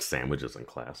stealing sandwiches in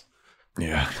class.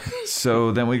 Yeah.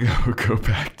 So then we go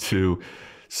back to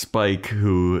Spike,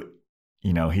 who,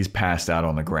 you know, he's passed out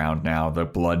on the ground now. The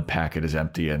blood packet is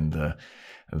empty, and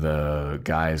the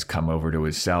guys come over to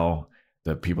his cell,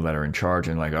 the people that are in charge,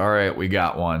 and like, all right, we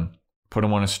got one. Put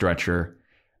him on a stretcher,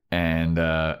 and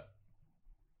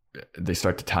they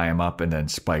start to tie him up, and then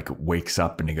Spike wakes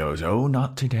up and he goes, "Oh,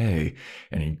 not today!"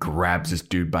 And he grabs this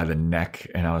dude by the neck.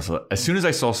 And I was like, as soon as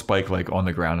I saw Spike like on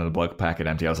the ground and the blood packet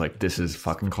empty, I was like, "This is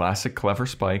fucking classic, clever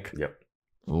Spike." Yep,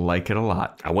 like it a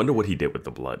lot. I wonder what he did with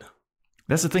the blood.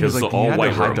 That's the thing. Is like he had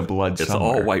to hide the blood It's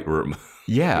somewhere. all white room.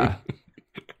 Yeah.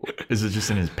 Is it just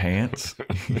in his pants?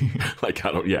 Like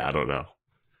I don't know.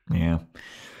 Yeah.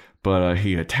 But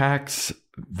he attacks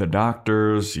the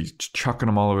doctors. He's chucking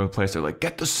them all over the place. They're like,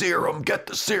 get the serum,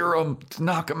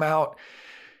 knock him out.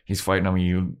 He's fighting them.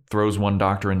 He throws one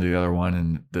doctor into the other one,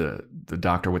 and the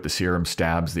doctor with the serum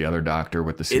stabs the other doctor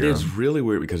with the serum. It is really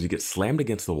weird because he gets slammed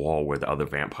against the wall where the other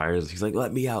vampires. He's like,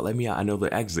 let me out. I know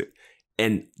the exit.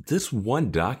 And this one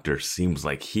doctor seems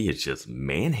like he is just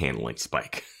manhandling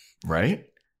Spike. Right?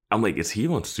 I'm like, is he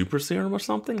on super serum or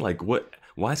something? Like, what?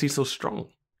 Why is he so strong?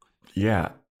 Yeah.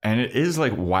 And it is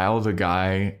like, while the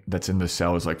guy that's in the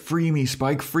cell is like, free me,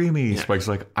 Spike, free me. Yeah. Spike's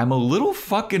like, I'm a little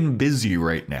fucking busy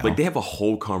right now. Like, they have a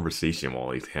whole conversation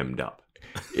while he's hemmed up.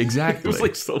 Exactly. It was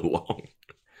like so long.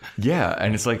 Yeah.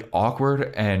 And it's like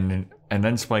awkward. And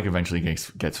then Spike eventually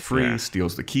gets free,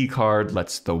 steals the key card,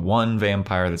 lets the one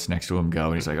vampire that's next to him go.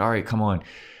 And he's like, all right, come on.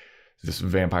 This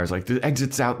vampire's like, the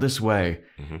exit's out this way.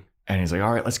 Mm-hmm. And he's like,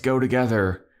 all right, let's go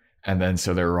together. And then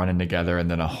so they're running together, and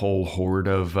then a whole horde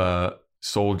of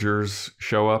soldiers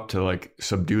show up to like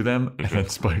subdue them. And then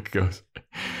Spike goes,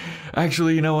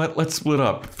 actually, you know what? Let's split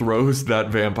up. Throws that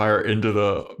vampire into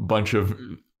the bunch of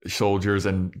soldiers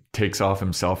and takes off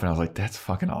himself. And I was like, that's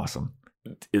fucking awesome.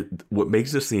 What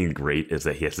makes this scene great is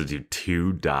that he has to do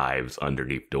 2 dives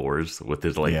underneath doors with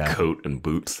his coat and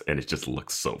boots. And it just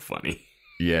looks so funny.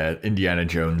 Yeah, Indiana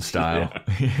Jones style.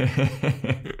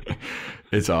 Yeah.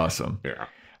 It's awesome.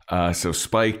 Yeah. So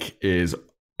Spike is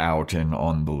out and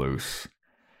on the loose.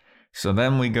 So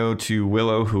then we go to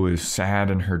Willow, who is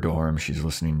sad in her dorm. She's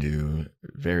listening to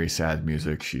very sad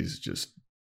music. She's just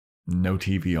no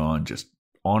TV on, just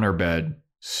on her bed,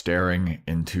 staring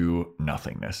into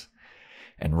nothingness.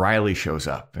 And Riley shows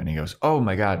up and he goes, oh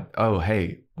my God. Oh,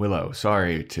 hey, Willow,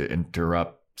 sorry to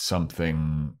interrupt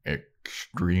something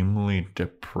extremely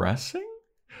depressing.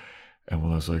 And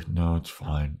Willow's like, no, it's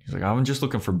fine. He's like, I'm just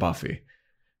looking for Buffy.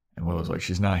 And Willow's like,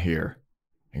 she's not here.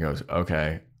 He goes,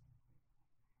 okay.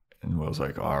 And Willow's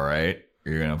like, all right,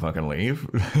 you're going to fucking leave?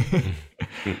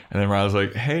 And then Riley's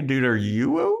like, hey, dude, are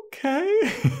you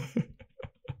okay?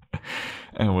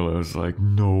 And Willow's like,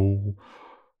 no,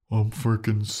 I'm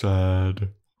freaking sad.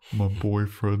 My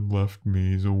boyfriend left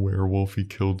me. He's a werewolf. He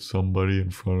killed somebody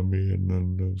in front of me and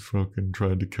then fucking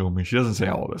tried to kill me. She doesn't say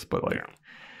all of this, but like,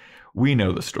 we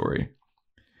know the story.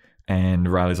 And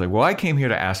Riley's like, well, I came here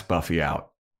to ask Buffy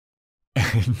out.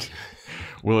 And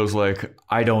Willow's like,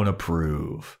 I don't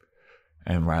approve.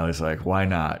 And Riley's like, why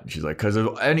not? And she's like, because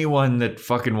anyone that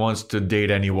fucking wants to date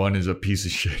anyone is a piece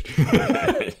of shit.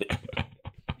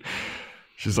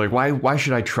 She's like, why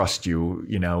should I trust you?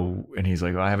 You know? And he's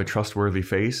like, well, I have a trustworthy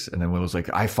face. And then Willow's like,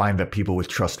 I find that people with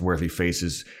trustworthy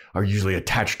faces are usually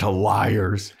attached to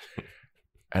liars.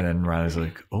 And then Riley's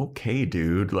like, okay,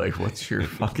 dude, like, what's your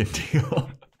fucking deal?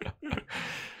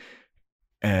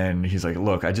 And he's like,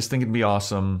 look, I just think it'd be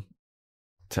awesome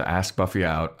to ask Buffy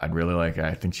out.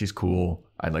 I think she's cool.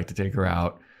 I'd like to take her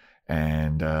out.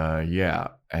 And yeah.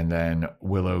 And then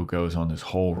Willow goes on this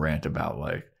whole rant about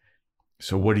like,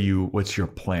 so what's your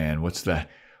plan?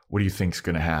 What do you think's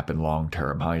going to happen long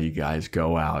term? How you guys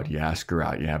go out, you ask her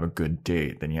out, you have a good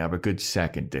date, then you have a good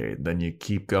second date, then you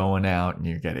keep going out and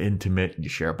you get intimate and you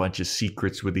share a bunch of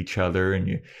secrets with each other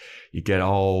and you get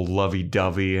all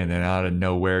lovey-dovey, and then out of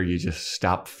nowhere you just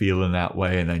stop feeling that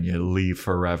way, and then you leave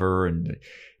forever and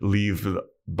leave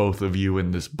both of you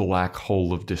in this black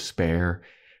hole of despair.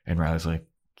 And Riley's like,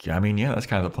 yeah, that's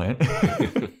kind of the plan.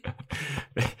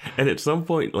 And at some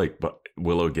point, like,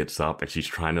 Willow gets up and she's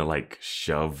trying to like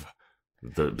shove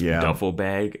the duffel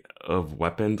bag of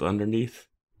weapons underneath.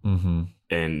 Mm-hmm.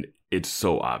 And it's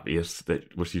so obvious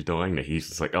that what she's doing that he's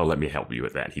just like, oh, let me help you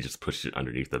with that. And he just pushes it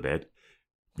underneath the bed.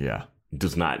 Yeah.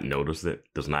 Does not notice it,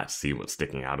 does not see what's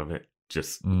sticking out of it.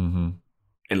 Just, mm-hmm.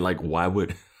 And like, why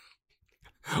would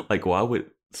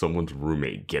someone's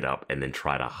roommate get up and then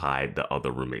try to hide the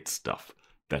other roommate's stuff?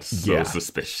 That's so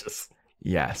suspicious.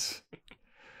 Yes.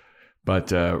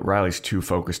 But Riley's too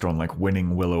focused on like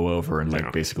winning Willow over and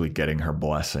like basically getting her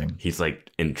blessing. He's like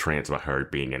entranced by her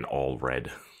being in all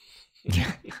red.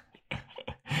 Yeah.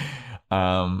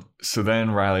 So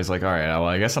then Riley's like, all right, well,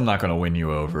 I guess I'm not going to win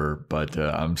you over, but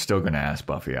I'm still going to ask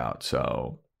Buffy out.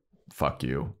 So fuck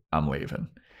you. I'm leaving.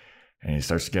 And he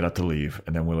starts to get up to leave.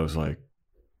 And then Willow's like,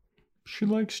 she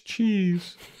likes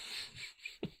cheese.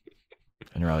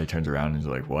 And Riley turns around and he's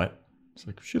like, what? It's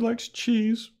like, she likes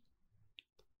cheese.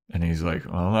 And he's like,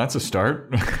 well, that's a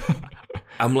start.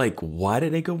 I'm like, why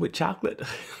did they go with chocolate?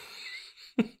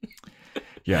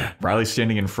 Yeah, Riley's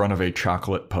standing in front of a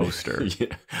chocolate poster.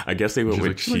 Yeah, I guess they went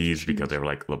with like, cheese because they were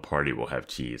like, the party will have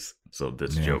cheese. So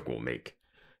this joke will make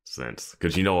sense.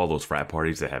 Because you know all those frat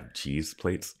parties that have cheese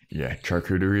plates? Yeah,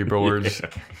 charcuterie boards.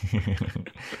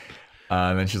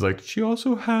 And then she's like, she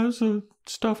also has a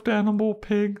stuffed animal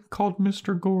pig called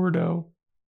Mr. Gordo.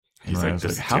 He's like,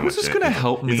 how is this going to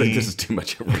help me? He's like, this is too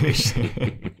much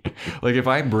information. Like, if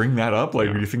I bring that up,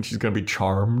 like, do you think she's going to be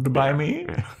charmed by me?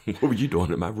 Yeah. What were you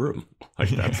doing in my room? Like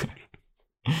that.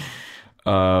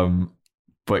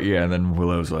 But yeah, and then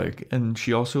Willow's like, and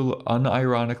she also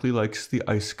unironically likes the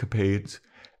ice capades,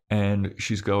 and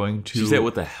she's going to. She said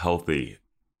with a healthy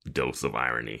dose of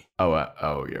irony.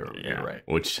 You're right.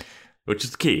 Which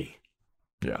is key.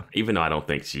 Yeah. Even though I don't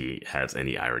think she has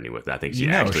any irony with it. I think she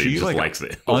actually just likes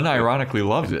it. Unironically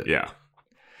loves it. Yeah.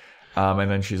 And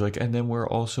then she's like, and then we're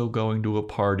also going to a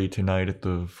party tonight at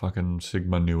the fucking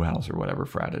Sigma Nu house or whatever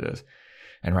frat it is.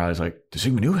 And Riley's like, the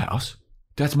Sigma Nu house?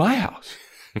 That's my house.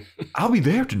 I'll be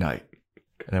there tonight.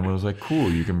 And then Willow's like, cool,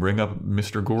 you can bring up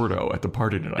Mr. Gordo at the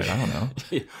party tonight. I don't know.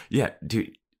 Yeah,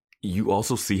 dude, you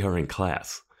also see her in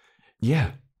class.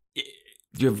 Yeah.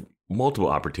 You have multiple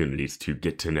opportunities to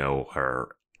get to know her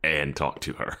and talk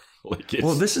to her.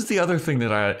 Well, this is the other thing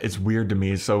that it's weird to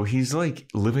me. So he's like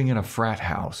living in a frat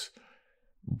house,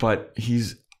 but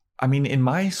in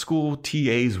my school,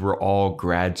 TAs were all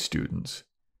grad students.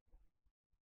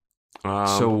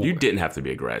 So you didn't have to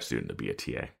be a grad student to be a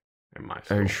TA in my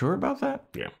school. Are you sure about that?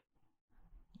 Yeah.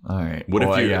 All right.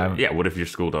 What if your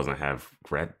school doesn't have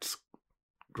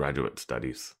graduate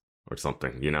studies or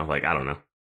something? You know, like, I don't know.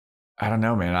 I don't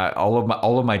know, man.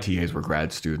 All of my TAs were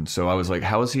grad students, so I was like,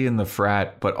 "How is he in the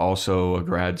frat, but also a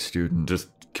grad student?" Just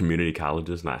community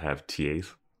colleges not have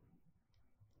TAs?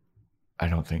 I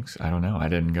don't think so. I don't know. I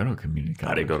didn't go to a community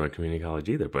college. I didn't go to a community college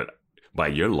either, but by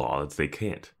your laws, they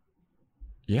can't.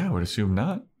 Yeah, I would assume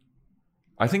not.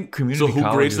 I think community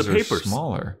colleges grades the papers? Are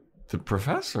smaller. The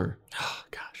professor. Oh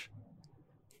gosh.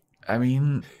 I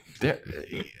mean,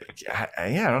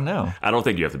 I don't know. I don't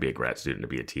think you have to be a grad student to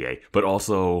be a TA, but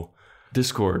also.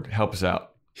 Discord, help us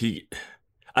out. Here's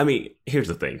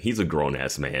the thing. He's a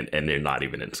grown-ass man, and they're not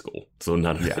even in school. So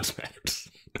none of this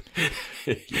matters.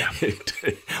 Yeah.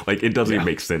 It doesn't even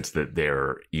make sense that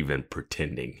they're even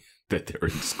pretending that they're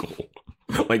in school.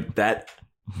 Like, that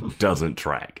doesn't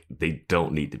track. They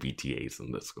don't need to be TAs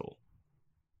in this school.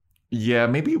 Yeah,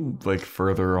 maybe, like,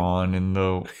 further on in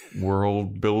the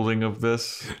world building of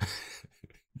this,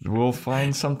 we'll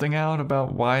find something out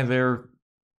about why they're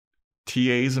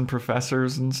TAs and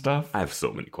professors and stuff. I have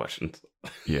so many questions.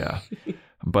 Yeah.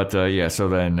 But so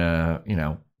then,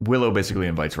 Willow basically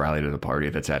invites Riley to the party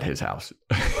that's at his house.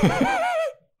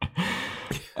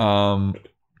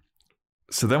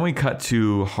 So then we cut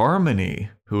to Harmony,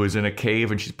 who is in a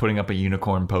cave and she's putting up a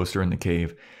unicorn poster in the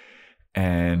cave.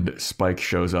 And Spike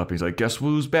shows up. He's like, guess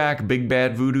who's back? Big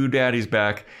bad voodoo daddy's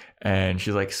back. And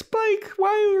she's like, Spike, why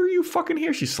are you fucking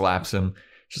here? She slaps him.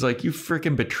 She's like, you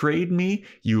freaking betrayed me.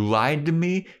 You lied to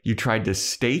me. You tried to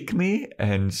stake me.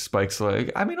 And Spike's like,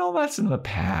 I mean, all that's in the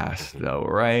past, though,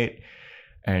 right?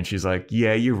 And she's like,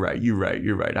 yeah, you're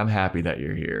right. I'm happy that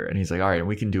you're here. And he's like, all right,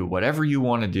 we can do whatever you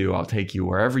want to do. I'll take you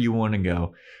wherever you want to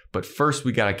go. But first,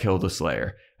 we got to kill the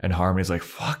Slayer. And Harmony's like,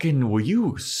 fucking, will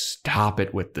you stop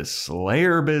it with the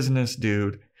Slayer business,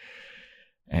 dude?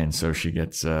 And so she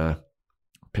gets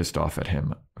pissed off at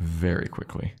him very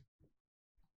quickly.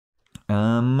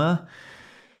 And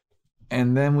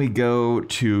then we go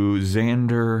to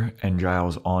Xander and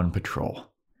Giles on patrol.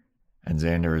 And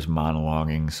Xander is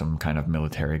monologuing some kind of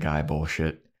military guy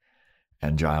bullshit.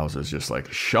 And Giles is just like,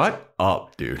 shut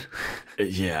up, dude.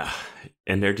 Yeah.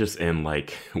 And they're just in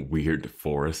like weird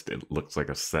forest. It looks like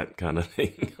a set kind of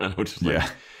thing. I'm just like,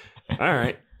 all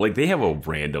right. Like they have a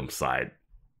random side.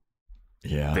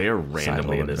 Yeah. They're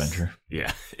randomly in this adventure.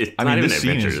 Yeah. It's not even an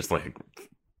adventure, just like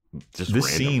just this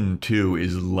random. scene too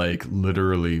is like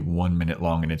literally 1 minute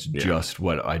long, and it's just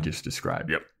what I just described.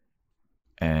 Yep.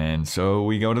 And so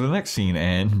we go to the next scene,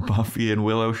 and Buffy and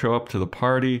Willow show up to the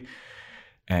party.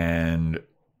 And,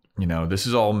 you know, this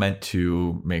is all meant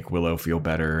to make Willow feel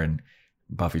better. And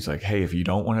Buffy's like, hey, if you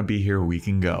don't want to be here, we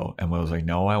can go. And Willow's like,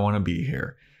 no, I want to be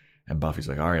here. And Buffy's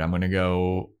like, all right, I'm going to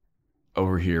go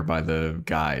over here by the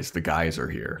guys. The guys are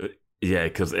here. Yeah,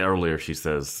 because earlier she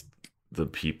says the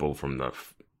people from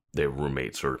their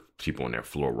roommates or people on their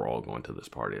floor were all going to this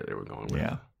party that they were going with.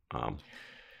 Yeah.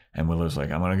 And Willow's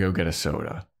like, I'm going to go get a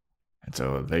soda. And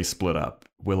so they split up.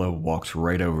 Willow walks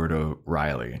right over to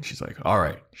Riley, and she's like, all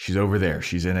right, she's over there.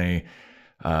 She's in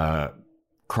a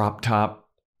crop top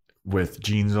with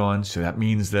jeans on. So that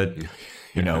means that,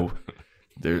 you know,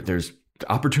 there's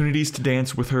opportunities to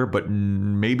dance with her, but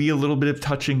maybe a little bit of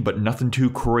touching, but nothing too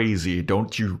crazy.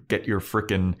 Don't you get your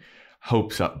frickin'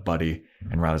 hopes up, buddy.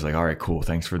 And Riley's like, all right, cool.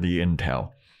 Thanks for the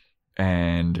intel.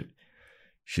 And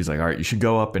she's like, all right, you should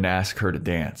go up and ask her to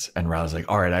dance. And Riley's like,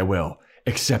 all right, I will.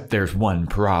 Except there's one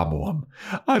problem.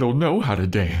 I don't know how to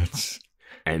dance.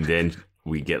 And then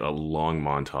we get a long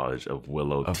montage of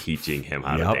Willow teaching him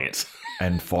how to dance.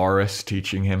 And Forrest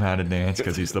teaching him how to dance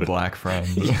because he's the black friend.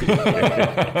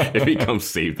 It becomes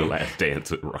Save the Last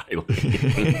Dance with Riley.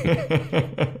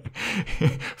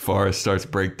 Forrest starts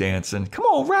breakdancing. Come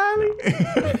on, Riley.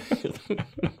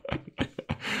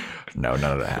 No,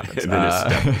 none of that happens. And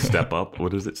then it's step up.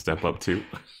 What is it? Step up to?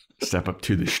 Step up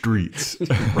to the streets.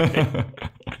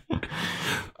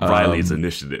 Riley's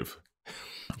initiative.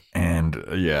 And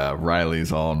yeah,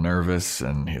 Riley's all nervous,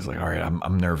 and he's like, all right,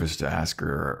 I'm nervous to ask her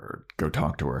or go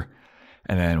talk to her.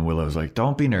 And then Willow's like,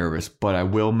 don't be nervous, but I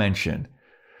will mention,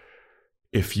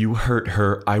 if you hurt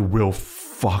her, I will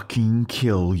fucking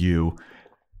kill you.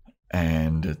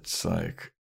 And it's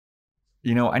like,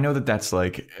 you know, I know that that's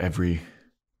like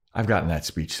I've gotten that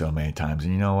speech so many times,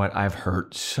 and you know what? I've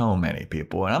hurt so many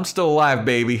people, and I'm still alive,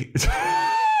 baby.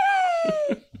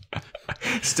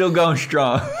 Still going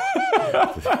strong.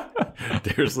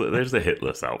 There's a hit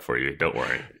list out for you. Don't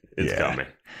worry. It's coming.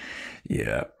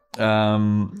 Yeah.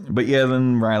 But yeah,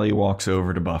 then Riley walks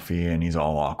over to Buffy, and he's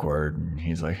all awkward, and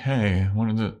he's like, hey,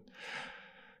 did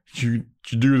you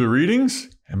do the readings?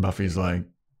 And Buffy's like,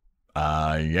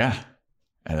 yeah.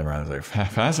 And then Riley's like,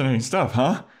 fascinating stuff,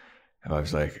 huh? And I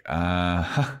was like,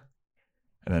 huh.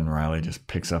 And then Riley just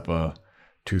picks up a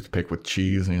toothpick with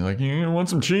cheese, and he's like, you want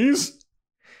some cheese?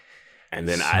 And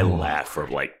then I laughed for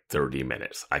like 30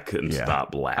 minutes. I couldn't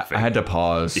stop laughing. I had to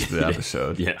pause the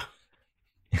episode. Yeah.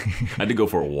 I had to go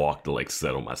for a walk to like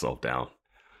settle myself down.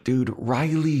 Dude,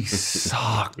 Riley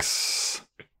sucks.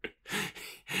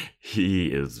 He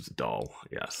is dull,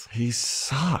 yes. He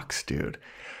sucks, dude.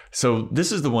 So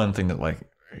this is the one thing that like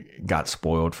got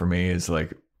spoiled for me is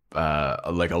like a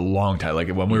long time. Like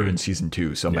when we were in season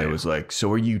 2, somebody was like,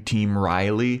 so are you team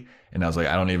Riley? And I was like,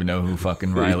 I don't even know who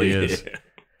fucking Riley is.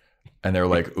 And they're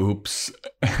like, oops.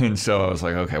 And so I was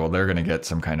like, okay, well, they're going to get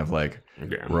some kind of like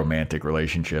romantic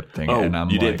relationship thing. Oh,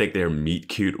 and you didn't think they were meet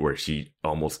cute where she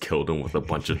almost killed him with a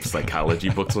bunch of psychology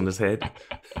books on his head?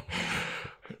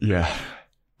 Yeah.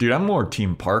 Dude, I'm more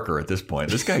Team Parker at this point.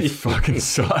 This guy fucking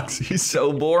sucks. He's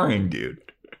so boring, dude.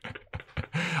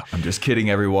 I'm just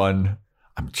kidding, everyone.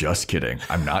 I'm just kidding.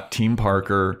 I'm not Team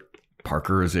Parker.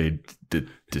 Parker is a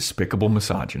despicable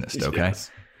misogynist, okay? Yes.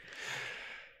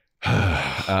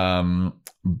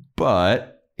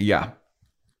 But yeah,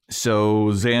 so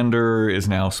Xander is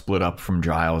now split up from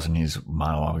Giles, and he's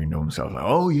monologuing to himself like,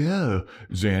 oh yeah,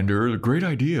 Xander, great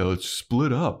idea, let's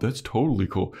split up, that's totally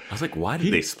cool. I was like, why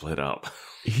did they split up?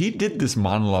 He did this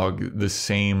monologue the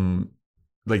same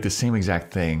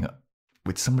exact thing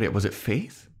with somebody. Was it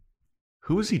Faith?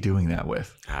 Who is he doing that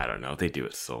with? I don't know. They do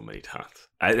it so many times.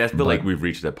 I feel like we've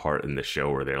reached that part in the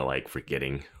show where they're like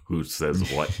forgetting who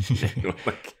says what.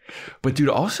 Like, but dude,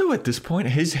 also at this point,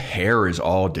 his hair is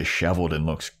all disheveled and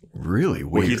looks really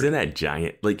weird. well, he's in that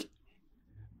giant, like,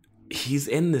 he's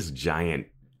in this giant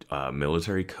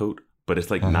military coat, but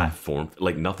it's like not formed,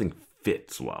 like nothing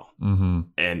fits well. Mm-hmm.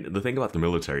 And the thing about the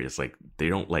military is like they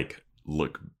don't like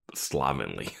look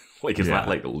slovenly. Like it's not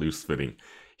like loose fitting.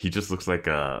 He just looks like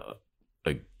a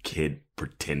kid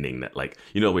pretending that, like,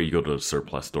 you know, where you go to a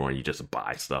surplus store and you just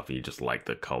buy stuff and you just like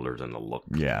the colors and the look.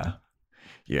 Yeah,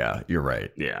 you're right.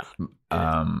 Yeah.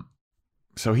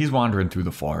 So he's wandering through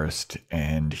the forest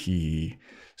and he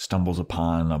stumbles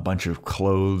upon a bunch of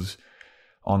clothes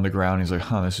on the ground. He's like,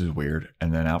 huh, this is weird.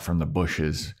 And then out from the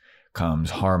bushes comes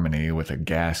Harmony with a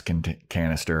gas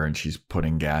canister, and she's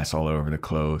putting gas all over the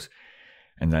clothes.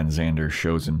 And then Xander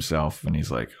shows himself and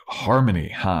he's like, Harmony,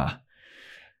 huh?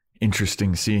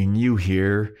 Interesting seeing you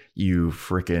here, you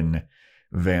frickin'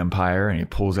 vampire. And he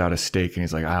pulls out a stake and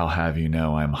he's like, I'll have you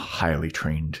know I'm highly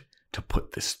trained to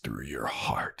put this through your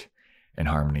heart. And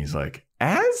Harmony's like,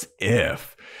 as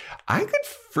if I could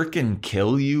frickin'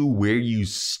 kill you where you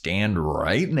stand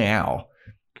right now.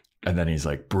 And then he's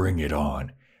like, bring it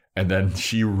on. And then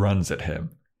she runs at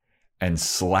him and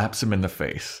slaps him in the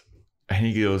face. And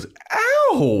he goes,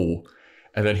 ow!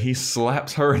 And then he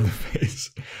slaps her in the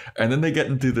face. And then they get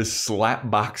into this slap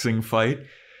boxing fight.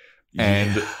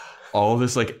 And all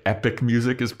this like epic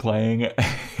music is playing.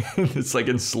 It's like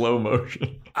in slow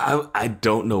motion. I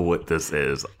don't know what this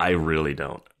is. I really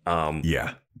don't.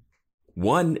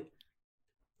 One,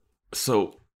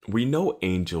 so we know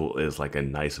Angel is like a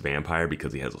nice vampire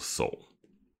because he has a soul.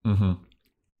 Mm-hmm.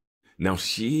 Now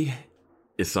she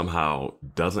is somehow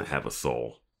doesn't have a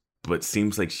soul, but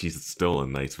seems like she's still a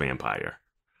nice vampire.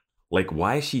 Like,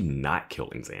 why is she not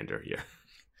killing Xander here?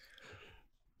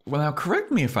 Well, now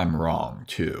correct me if I'm wrong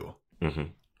too,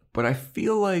 Mm-hmm. but I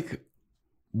feel like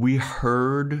we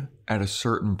heard at a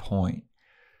certain point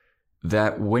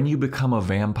that when you become a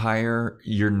vampire,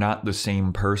 you're not the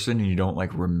same person and you don't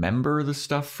like remember the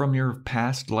stuff from your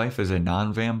past life as a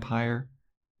non-vampire.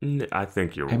 I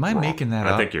think you're Am I wrong. making that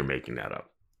up? I think you're making that up.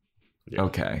 Yeah.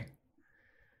 Okay.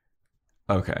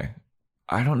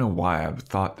 I don't know why I've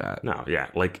thought that. No, yeah.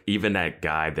 Like, even that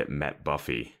guy that met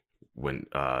Buffy when,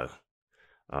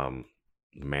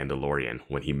 Mandalorian,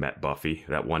 when he met Buffy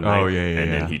that one night. Oh, yeah.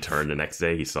 And then he turned the next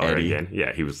day, he saw her Eddie. again.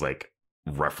 Yeah, he was like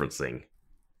referencing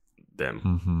them.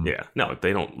 Mm-hmm. Yeah. No,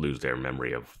 they don't lose their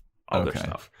memory of other Okay.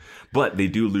 stuff. But they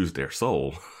do lose their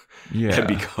soul Yeah. and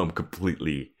become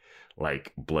completely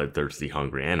like bloodthirsty,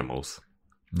 hungry animals.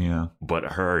 Yeah.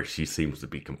 But her, she seems to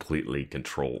be completely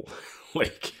controlled.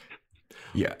 Like,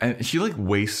 Yeah. And she like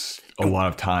wastes a lot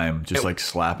of time just like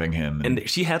slapping him. and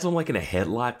she has him like in a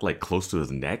headlock, like close to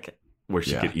his neck, where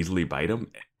she could easily bite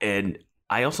him. And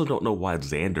I also don't know why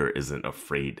Xander isn't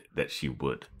afraid that she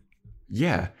would.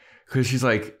 Yeah. Because she's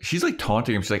like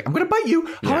taunting him. She's like, I'm going to bite you.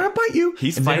 I'm going to bite you.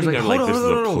 He's And Xander's fighting her like "Hold this on, is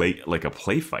hold on, a hold on." play, like a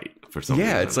play fight for some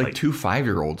reason. Yeah, it's like 2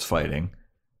 5-year-olds fighting.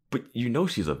 But you know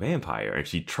she's a vampire, and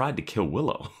she tried to kill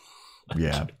Willow.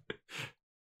 Yeah.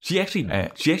 She actually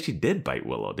did bite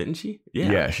Willow, didn't she?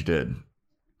 Yeah, she did.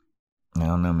 I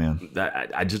don't know, man.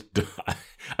 I just,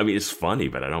 I mean, it's funny,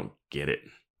 but I don't get it.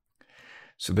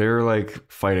 So they're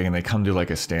like fighting and they come to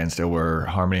like a standstill where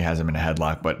Harmony has him in a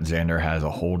headlock, but Xander has a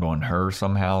hold on her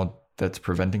somehow that's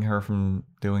preventing her from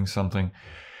doing something.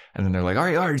 And then they're like, all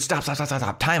right, stop.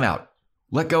 Time out.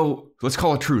 Let go. Let's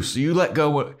call a truce. So you let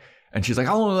go. And she's like,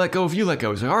 I'll only let go if you let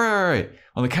go. He's like, all right.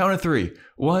 On the count of 3.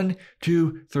 1,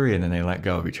 2, 3. And then they let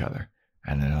go of each other.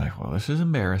 And they're like, well, this is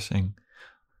embarrassing.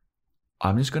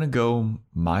 I'm just going to go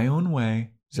my own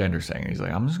way. Xander's saying, he's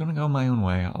like, I'm just going to go my own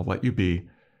way. I'll let you be.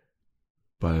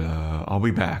 But I'll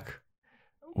be back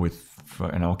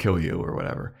and I'll kill you or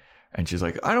whatever. And she's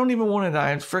like, I don't even want to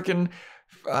die. It's freaking,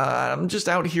 I'm just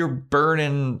out here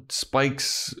burning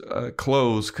Spike's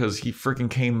clothes because he freaking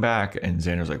came back. And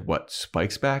Xander's like, what,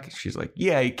 Spike's back? She's like,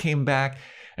 yeah, he came back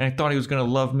and I thought he was going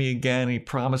to love me again. He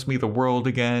promised me the world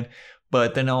again.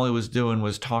 But then all he was doing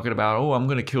was talking about, oh, I'm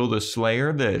going to kill the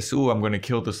Slayer this. Oh, I'm going to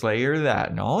kill the Slayer that.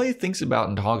 And all he thinks about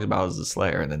and talks about is the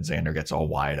Slayer. And then Xander gets all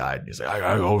wide-eyed. He's like, I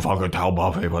gotta go fucking tell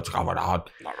Buffy what's going on.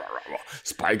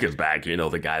 Spike is back, you know,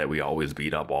 the guy that we always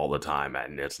beat up all the time,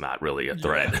 and it's not really a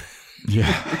threat.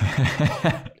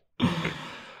 Yeah.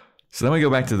 So then we go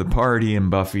back to the party,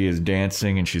 and Buffy is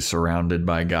dancing, and she's surrounded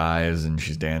by guys, and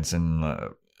she's dancing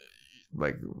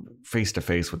like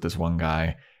face-to-face with this one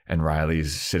guy. And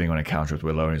Riley's sitting on a couch with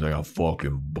Willow, and he's like, I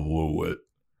fucking blew it.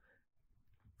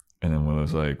 And then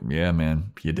Willow's like, yeah,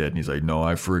 man, you did. And he's like, no,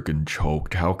 I freaking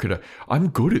choked. How could I? I'm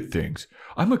good at things.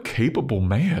 I'm a capable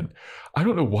man. I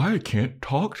don't know why I can't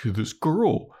talk to this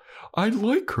girl. I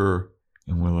like her.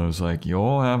 And Willow's like,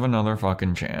 you'll have another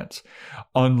fucking chance.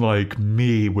 Unlike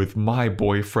me with my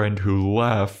boyfriend who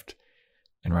left.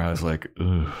 And Riley's like,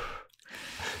 ugh.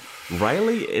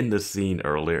 Riley in the scene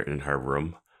earlier in her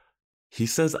room, he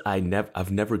says,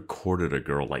 I've never courted a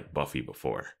girl like Buffy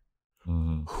before.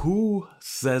 Mm. Who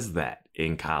says that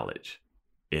in college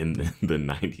in the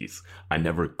 90s? I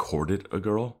never courted a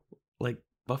girl like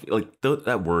Buffy. Like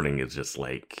that wording is just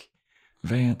like...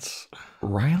 Vance,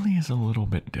 Riley is a little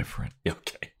bit different.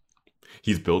 Okay.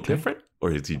 He's built different?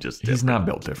 Or is he just different? He's not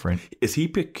built different. Is he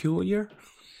peculiar?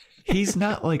 He's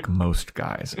not like most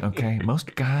guys, okay?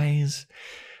 Most guys,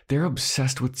 they're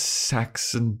obsessed with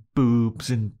sex and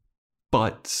boobs and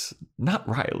butts. Not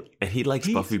Riley. And he likes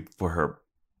Buffy for her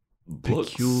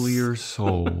peculiar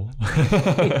soul.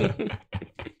 God.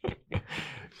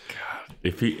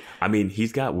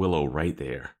 He's got Willow right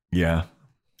there. Yeah.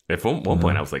 At one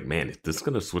point, I was like, man, is this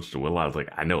going to switch to Willow? I was like,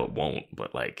 I know it won't,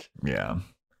 but like, yeah.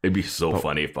 It'd be so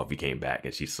funny if Buffy came back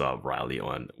and she saw Riley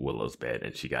on Willow's bed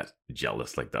and she got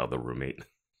jealous like the other roommate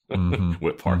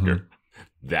with Parker.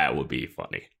 Mm-hmm. That would be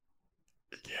funny.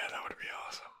 Yeah, that would be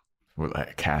awesome. With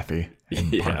like Kathy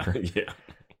and Parker. Yeah.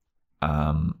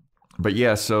 But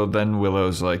yeah, so then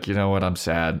Willow's like, you know what? I'm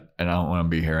sad and I don't want to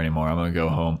be here anymore. I'm going to go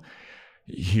home.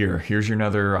 Here's your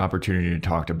another opportunity to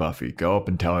talk to Buffy. Go up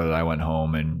and tell her that I went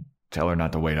home and tell her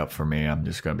not to wait up for me. I'm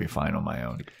just going to be fine on my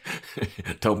own.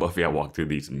 Tell Buffy I walked through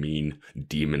these mean,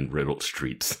 demon-riddled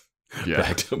streets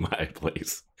back to my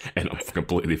place, and I'm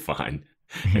completely fine.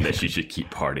 And that she should keep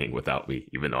partying without me,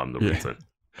 even though I'm the reason.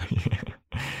 Yeah.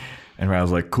 And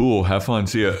Riley's like, cool, have fun,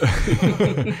 see ya.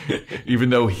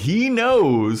 Even though he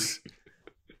knows.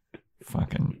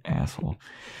 Fucking asshole.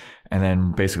 And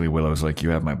then basically Willow's like,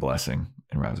 you have my blessing.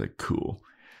 And Riley's like, cool.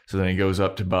 So then he goes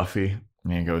up to Buffy.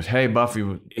 And he goes, hey,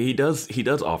 Buffy. He does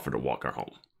offer to walk her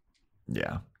home.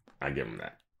 Yeah. I give him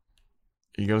that.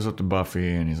 He goes up to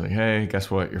Buffy and he's like, hey, guess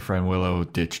what? Your friend Willow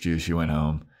ditched you. She went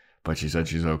home. But she said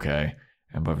she's okay.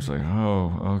 And Buffy's like,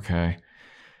 oh, okay.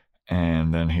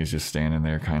 And then he's just standing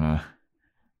there kind of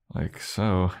like,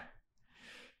 so,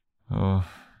 oh,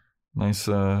 nice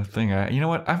thing. You know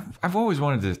what? I've always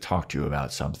wanted to talk to you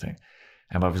about something.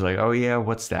 And Buffy's like, oh, yeah,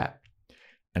 what's that?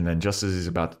 And then just as he's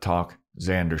about to talk,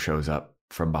 Xander shows up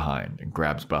from behind and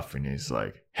grabs Buffy and he's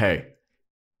like, hey,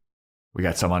 we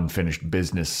got some unfinished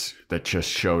business that just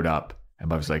showed up. And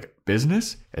Buffy's like,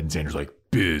 business? And Xander's like,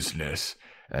 business.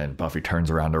 And Buffy turns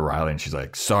around to Riley and she's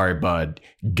like, sorry, bud,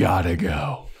 gotta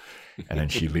go. And then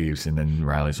she leaves and then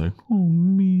Riley's like, oh,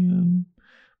 man.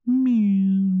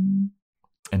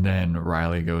 And then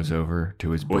Riley goes over to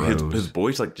his bros. His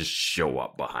boys like just show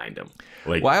up behind him.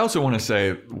 Like, well, I also want to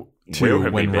say,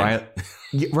 too, when Riley...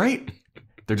 Right?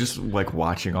 They're just like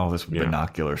watching all this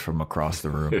binoculars from across the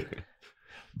room.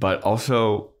 But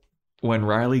also, when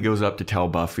Riley goes up to tell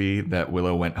Buffy that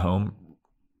Willow went home,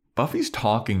 Buffy's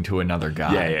talking to another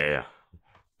guy. Yeah.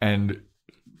 And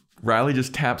Riley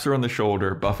just taps her on the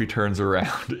shoulder. Buffy turns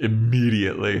around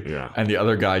immediately. Yeah. And the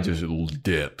other guy just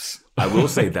dips. I will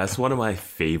say that's one of my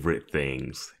favorite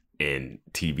things in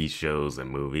TV shows and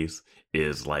movies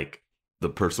is like the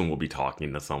person will be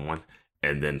talking to someone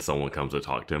and then someone comes to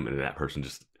talk to him and that person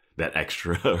just, that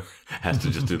extra has to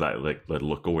just do that, like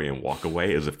look away and walk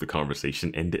away as if the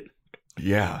conversation ended.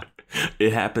 Yeah.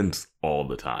 It happens all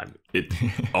the time. It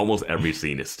almost every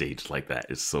scene is staged like that.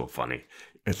 It's so funny.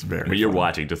 It's very when you're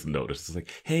watching, just notice. It's like,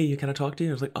 hey, can I talk to you?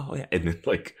 I was like, oh yeah. And then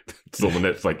like someone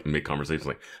that's like mid conversation,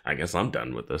 like, I guess I'm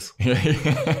done with this.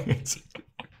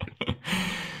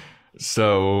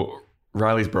 So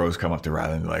Riley's bros come up to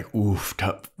Riley and they're like, oof,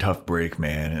 tough break,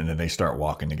 man. And then they start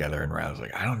walking together and Riley's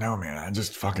like, I don't know, man. I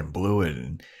just fucking blew it.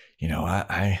 And, you know,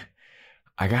 I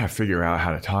got to figure out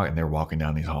how to talk. And they're walking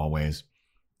down these hallways.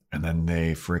 And then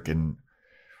they freaking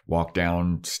walk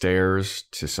downstairs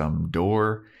to some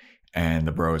door. And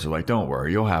the bros are like, don't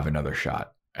worry, you'll have another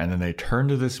shot. And then they turn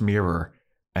to this mirror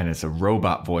and it's a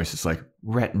robot voice. It's like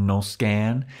retinal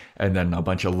scan. And then a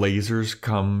bunch of lasers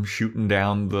come shooting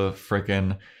down the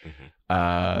freaking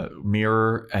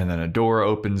mirror. And then a door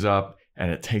opens up and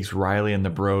it takes Riley and the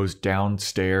bros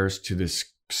downstairs to this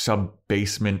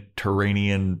sub-basement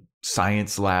Terranian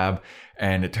science lab.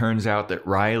 And it turns out that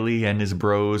Riley and his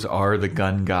bros are the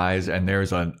gun guys. And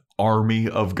there's an army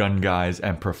of gun guys.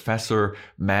 And Professor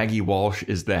Maggie Walsh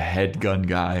is the head gun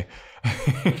guy.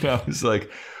 And I was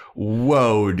like,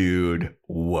 whoa, dude.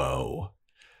 Whoa.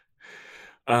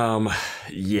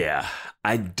 Yeah.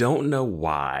 I don't know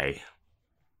why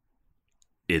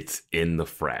it's in the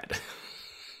frat.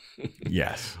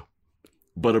 Yes.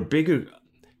 But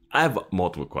I have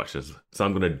multiple questions, so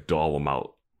I'm going to doll them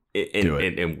out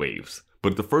in waves.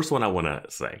 But the first one I want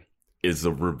to say is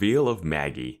the reveal of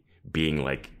Maggie being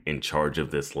like in charge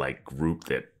of this like group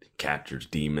that captures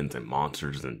demons and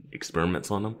monsters and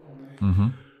experiments on them. Mm-hmm.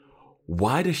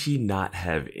 Why does she not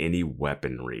have any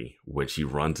weaponry when she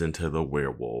runs into the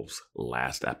werewolves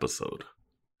last episode?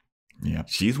 Yeah.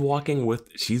 She's walking with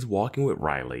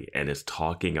Riley and is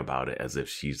talking about it as if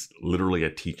she's literally a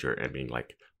teacher and being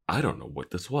like, I don't know what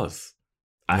this was.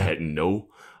 I had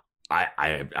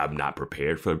I'm not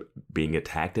prepared for being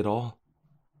attacked at all.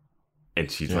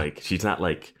 And she's not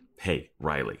like, hey,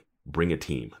 Riley, bring a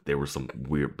team. There were some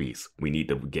weird beasts. We need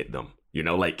to get them. You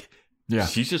know, like,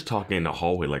 she's just talking in the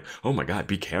hallway like, oh my God,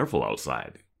 be careful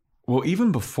outside. Well,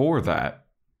 even before that,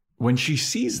 when she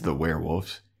sees the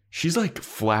werewolves, she's like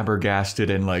flabbergasted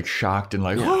and like shocked and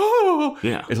like, oh,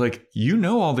 yeah. It's like, you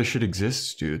know, all this shit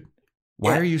exists, dude.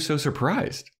 Why are you so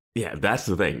surprised? Yeah, that's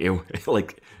the thing.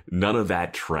 Like, none of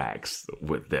that tracks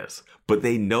with this, but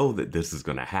they know that this is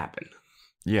going to happen.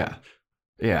 Yeah.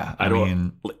 Yeah. I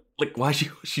mean, like, why is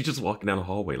she just walking down the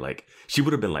hallway? Like, she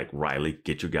would have been like, Riley,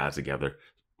 get your guys together,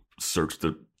 search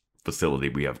the facility.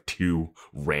 We have 2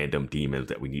 random demons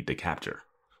that we need to capture.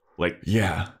 Like,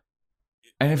 yeah.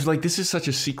 And if like this is such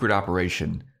a secret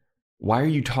operation, why are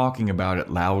you talking about it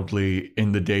loudly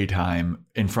in the daytime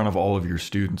in front of all of your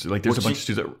students? Like, there's a bunch of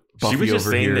students that Buffy she was just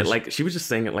saying overhears. that, like, she was just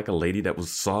saying it like a lady that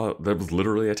was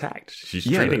literally attacked. She's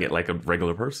treating it like a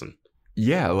regular person.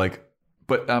 Yeah, like,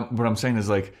 but what I'm saying is,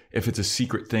 like, if it's a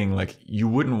secret thing, like, you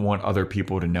wouldn't want other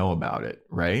people to know about it,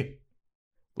 right?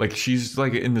 Like, she's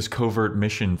like in this covert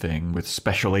mission thing with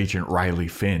Special Agent Riley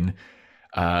Finn.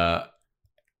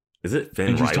 Is it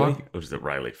Finn Riley? Or is it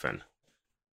Riley Finn?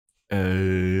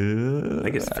 I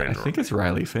think it's Finn. I think it's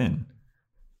Riley Finn.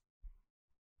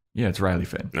 Yeah, it's Riley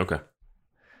Finn. Okay.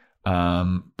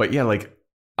 But yeah, like,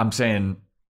 I'm saying,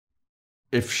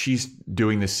 if she's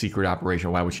doing this secret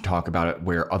operation, why would she talk about it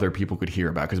where other people could hear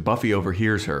about it? Because Buffy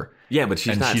overhears her. Yeah, but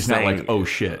she's not like, oh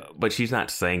shit. But she's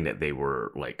not saying that they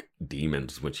were like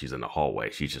demons when she's in the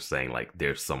hallway. She's just saying like,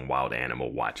 there's some wild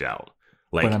animal, watch out.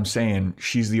 Like, but I'm saying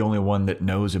she's the only one that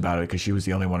knows about it because she was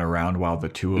the only one around while the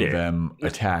 2 of them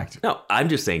attacked. No, I'm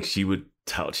just saying she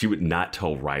would not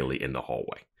tell Riley in the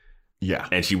hallway. Yeah.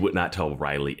 And she would not tell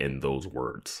Riley in those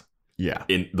words. Yeah.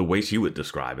 In the way she would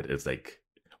describe it is like,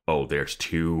 oh, there's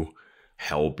 2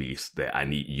 hell beasts that I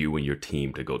need you and your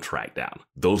team to go track down.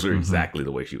 Those are exactly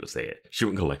the way she would say it. She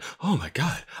wouldn't go like, oh my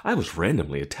God, I was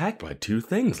randomly attacked by 2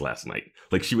 things last night.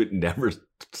 Like, she would never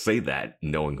say that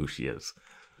knowing who she is.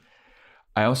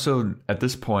 I also, at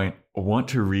this point, want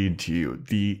to read to you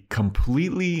the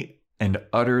completely and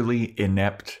utterly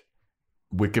inept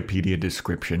Wikipedia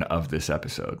description of this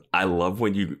episode. I love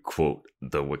when you quote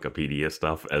the Wikipedia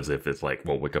stuff as if it's like,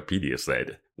 well, Wikipedia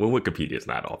said, when Wikipedia is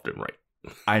not often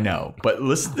right. I know, but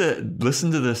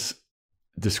listen to this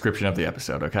description of the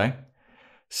episode, okay?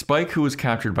 Spike, who was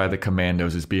captured by the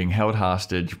Commandos, is being held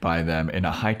hostage by them in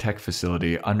a high-tech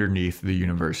facility underneath the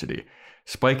university.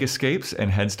 Spike escapes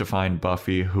and heads to find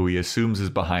Buffy, who he assumes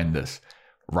is behind this.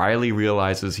 Riley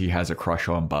realizes he has a crush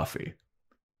on Buffy.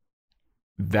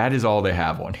 That is all they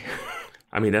have on here.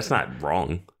 I mean, that's not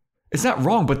wrong. It's not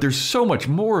wrong, but there's so much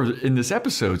more in this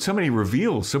episode. So many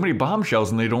reveals, so many bombshells,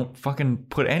 and they don't fucking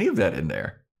put any of that in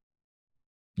there.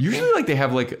 Usually, like, they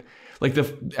have, like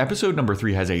the episode number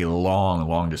 3 has a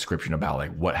long description about,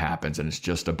 like, what happens, and it's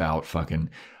just about fucking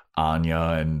Anya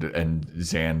and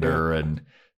Xander and...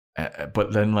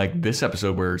 But then, like, this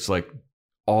episode where it's like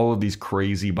all of these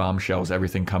crazy bombshells,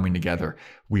 everything coming together,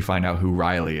 we find out who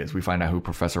Riley is, we find out who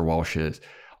Professor Walsh is,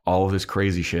 all of this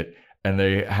crazy shit, and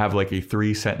they have like a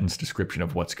 3-sentence description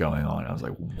of what's going on. I was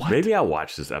like, what? Maybe I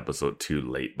watched this episode too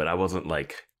late, but I wasn't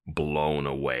like blown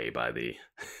away by the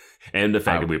and the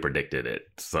fact that we predicted it.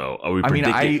 So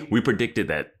we predicted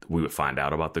that we would find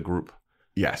out about the group.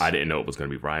 Yes. I didn't know it was going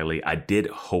to be Riley. I did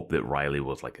hope that Riley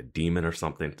was like a demon or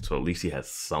something, so at least he has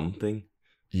something.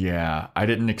 Yeah, I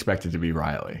didn't expect it to be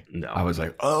Riley. No. I was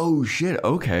like, oh shit,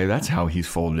 okay, that's how he's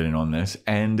folded in on this.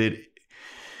 And it's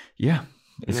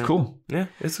cool. Yeah,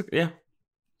 yeah.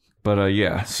 But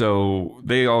yeah, so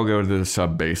they all go to the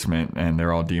sub-basement and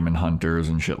they're all demon hunters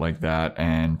and shit like that.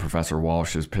 And Professor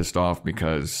Walsh is pissed off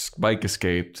because Spike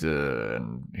escaped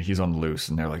and he's on the loose.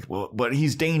 And they're like, well, but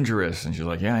he's dangerous. And she's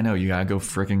like, yeah, I know. You gotta go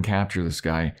freaking capture this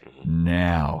guy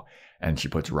now. And she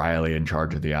puts Riley in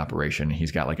charge of the operation.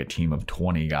 He's got like a team of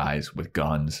 20 guys with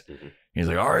guns. Mm-hmm. He's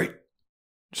like, all right,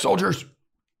 soldiers,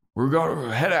 we're going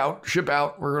to head out, ship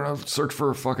out. We're going to search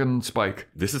for fucking Spike.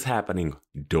 This is happening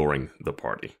during the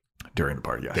party. during the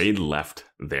party, yes. They left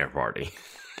their party.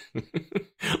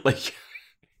 Like,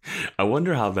 I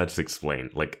wonder how that's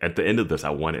explained. Like, at the end of this,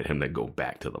 I wanted him to go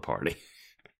back to the party.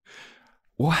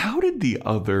 Well, how did the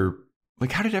other,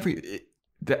 like, how did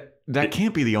that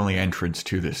can't be the only entrance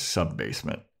to this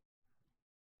sub-basement.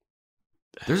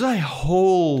 There's a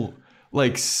whole,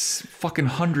 like, fucking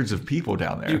hundreds of people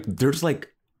down there. There's like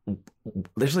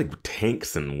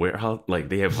tanks and warehouse. Like,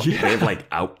 they have like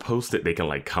outposts that they can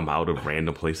like come out of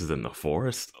random places in the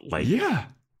forest. Like, yeah.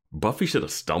 Buffy should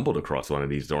have stumbled across one of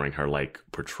these during her like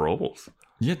patrols.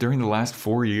 Yeah, during the last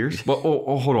 4 years. Well,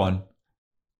 hold on.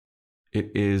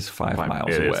 It is 5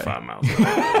 miles away. It is 5 miles away.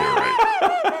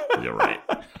 You're right.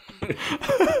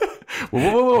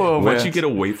 Whoa. Once you get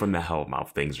away from the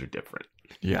Hellmouth, things are different.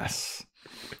 Yes.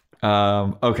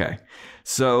 Okay.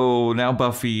 So now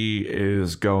Buffy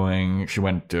is going. She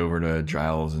went over to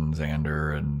Giles and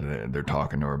Xander, and they're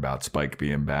talking to her about Spike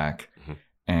being back. Mm-hmm.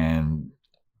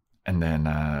 And then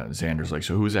Xander's like,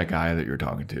 "So who's that guy that you're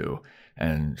talking to?"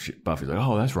 And Buffy's like,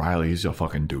 "Oh, that's Riley. He's a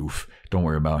fucking doof. Don't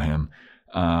worry about him."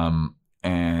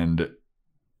 And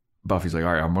Buffy's like,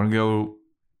 "All right, I'm gonna go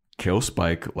kill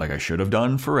Spike like I should have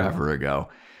done forever ago."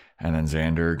 And then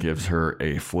Xander gives her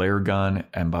a flare gun,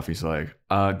 and Buffy's like,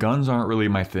 guns aren't really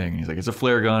my thing. And he's like, "It's a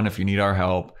flare gun. If you need our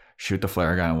help, shoot the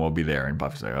flare gun and we'll be there." And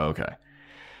Buffy's like, "Okay."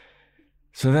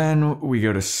 So then we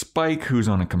go to Spike, who's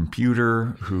on a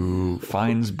computer, who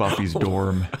finds Buffy's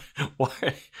dorm.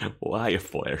 Why a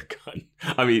flare gun?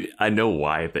 I mean, I know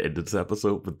why at the end of this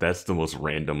episode, but that's the most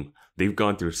random. They've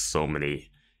gone through so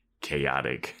many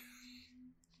chaotic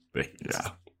things.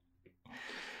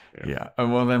 Yeah.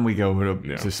 Well, then we go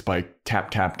to Spike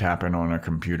tapping on a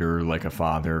computer like a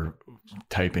father,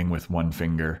 typing with one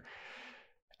finger.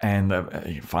 And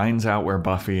he finds out where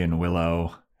Buffy and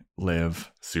Willow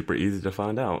live. Super easy to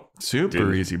find out.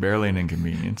 Super easy. Barely an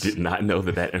inconvenience. Did not know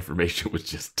that information was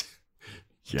just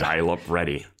dial up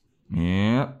ready.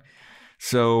 Yeah.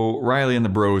 So Riley and the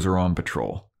bros are on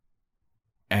patrol.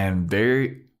 And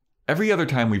every other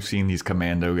time we've seen these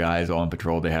commando guys on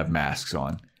patrol, they have masks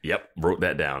on. Yep, wrote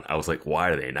that down. I was like, why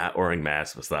are they not wearing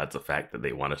masks besides the fact that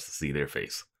they want us to see their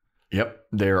face? Yep,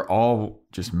 they're all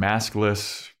just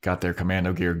maskless, got their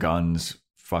commando gear, guns,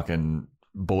 fucking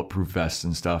bulletproof vests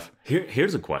and stuff.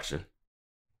 Here's a question.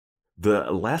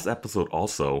 The last episode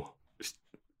also,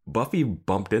 Buffy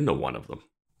bumped into one of them.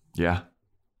 Yeah.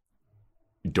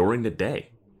 During the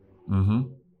day.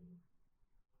 Mm-hmm.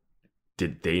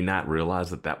 Did they not realize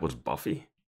that was Buffy?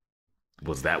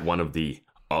 Was that one of the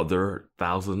other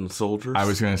 1,000 soldiers? I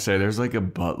was going to say, there's like a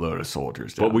buttload of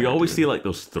soldiers down But we there, always dude. see like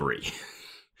those 3.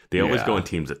 They always go in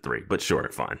teams of 3. But sure,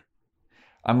 fine.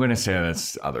 I'm going to say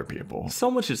that's other people.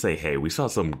 Someone should say, hey, we saw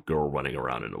some girl running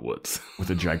around in the woods. With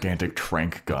a gigantic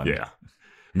trank gun. Yeah.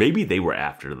 Maybe they were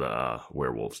after the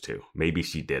werewolves too. Maybe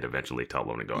she did eventually tell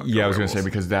them to go after Yeah, I was going werewolves. to say,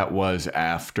 because that was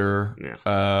after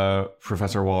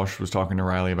Professor Walsh was talking to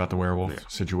Riley about the werewolf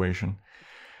situation.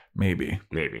 Maybe.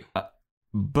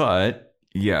 But...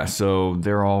 yeah, so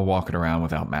they're all walking around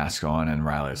without masks on, and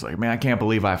Riley's like, "Man, I can't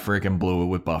believe I freaking blew it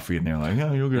with Buffy." And they're like,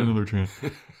 "Yeah, you'll get another chance."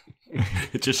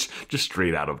 It's just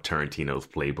straight out of Tarantino's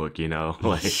playbook, you know?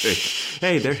 Like,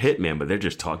 hey, they're hitmen, but they're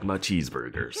just talking about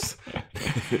cheeseburgers.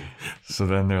 So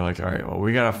then they're like, "All right, well,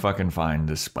 we gotta fucking find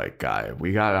this Spike guy.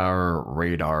 We got our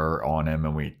radar on him,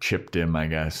 and we chipped him, I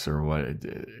guess, or what."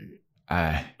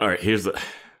 All right, here's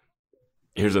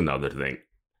another thing.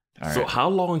 So how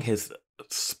long has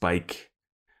Spike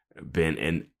been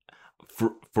in?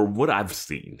 For what I've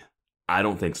seen, I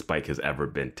don't think Spike has ever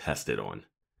been tested on.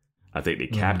 I think they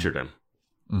captured him.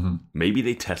 Mm-hmm. Maybe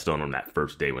they tested on him that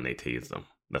first day when they tased him.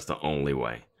 That's the only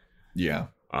way. Yeah.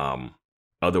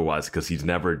 Otherwise, because he's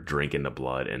never drinking the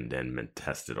blood and then been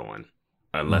tested on,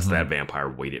 unless that vampire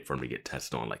waited for him to get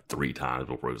tested on like 3 times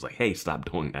before he was like, "Hey, stop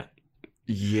doing that."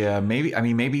 Yeah, maybe. I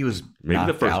mean, maybe he was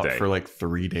the first out day for like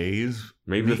 3 days.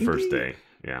 Maybe the first day.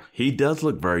 Yeah, he does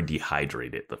look very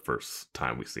dehydrated the first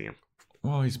time we see him.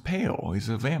 Well, he's pale. He's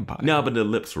a vampire. No, but the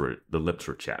lips were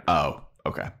chapped. Oh,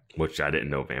 okay. Which I didn't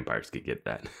know vampires could get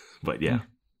that. But yeah.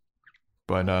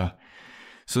 But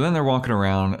so then they're walking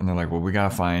around and they're like, "Well, we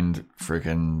gotta find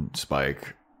freaking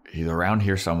Spike. He's around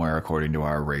here somewhere, according to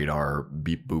our radar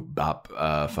beep boop bop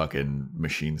fucking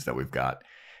machines that we've got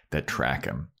that track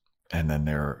him." And then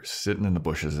they're sitting in the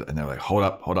bushes and they're like, hold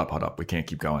up. We can't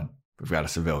keep going. We've got a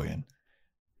civilian.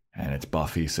 And it's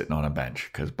Buffy sitting on a bench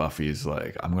because Buffy's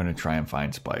like, "I'm going to try and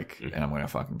find Spike and I'm going to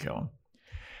fucking kill him."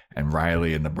 And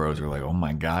Riley and the bros are like, "Oh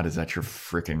my God, is that your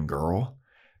freaking girl?"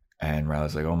 And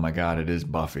Riley's like, "Oh my God, it is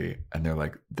Buffy." And they're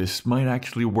like, "This might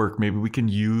actually work. Maybe we can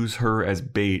use her as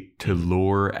bait to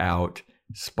lure out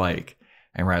Spike."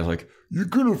 And Riley's like, "You're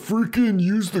gonna freaking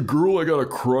use the girl I got a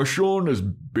crush on as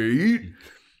bait?"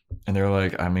 And they're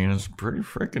like, "I mean, it's a pretty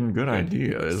freaking good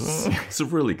idea, isn't it?" It's a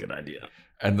really good idea.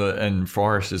 And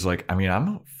Forrest is like, "I mean, I'm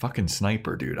a fucking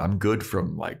sniper, dude. I'm good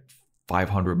from like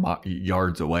 500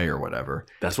 yards away or whatever."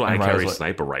 That's why And I carry Riley's like,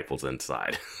 sniper rifles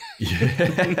inside.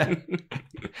 yeah.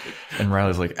 And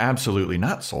Riley's like, "Absolutely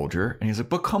not, soldier." And he's like,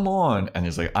 "But come on." And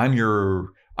he's like,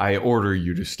 I order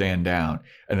you to stand down."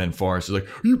 And then Forrest is like,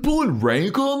 "Are you pulling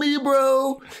rank on me,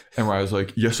 bro?" And Riley's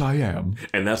like, "Yes, I am."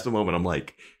 And that's the moment I'm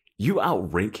like, you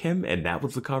outrank him, and that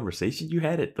was the conversation you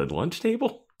had at the lunch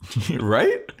table?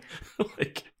 Right?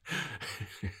 Like,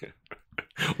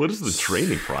 what is the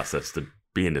training process to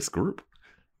be in this group?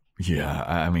 Yeah,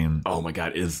 I mean, Oh my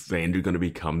God, is Xander going to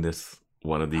become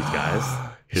one of these guys?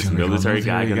 he's His gonna become a military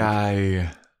military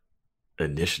guy.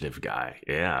 Initiative guy.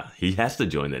 Yeah, he has to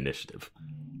join the initiative.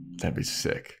 That'd be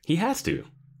sick. He has to.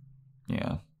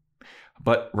 Yeah.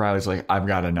 But Riley's like, "I've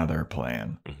got another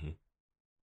plan." Mhm.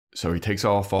 So he takes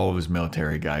off all of his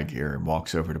military guy gear and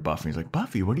walks over to Buffy. He's like,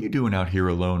 "Buffy, what are you doing out here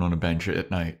alone on a bench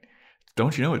at night?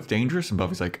 Don't you know it's dangerous?" And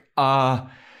Buffy's like,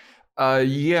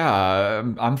 yeah,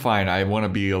 I'm fine. I want to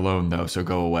be alone though, so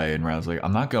go away." And Riley's like,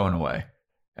 "I'm not going away."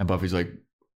 And Buffy's like,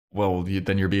 "Well,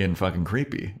 then you're being fucking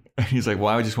creepy." And he's like,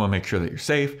 "Well, I just want to make sure that you're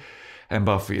safe." And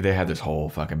Buffy, they had this whole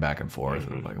fucking back and forth.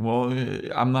 Mhm. Like, "Well,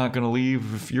 I'm not going to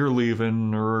leave if you're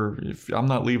leaving, or if I'm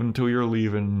not leaving until you're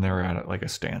leaving." And they're at like a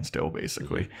standstill,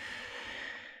 basically.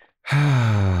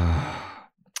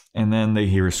 And then they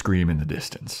hear a scream in the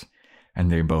distance.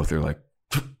 And they both are like,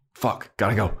 "Fuck,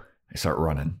 gotta go." They start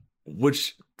running,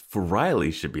 Which for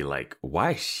Riley should be like,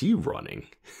 why is she running?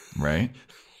 right?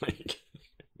 Like,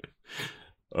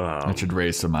 That should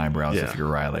raise some eyebrows yeah. if you're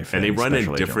Riley fan. and they run in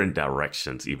especially different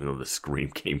directions, even though the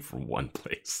scream came from one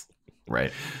place.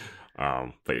 right?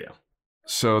 But yeah.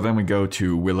 So then we go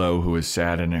to Willow, who is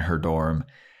sad in her dorm,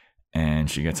 and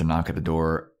she gets a knock at the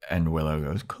door, and Willow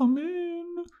goes, "Come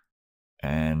in."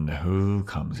 And who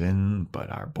comes in but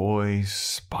our boy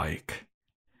Spike?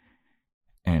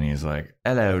 And he's like,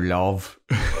 "Hello, love."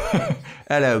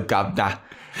 "Hello, governor."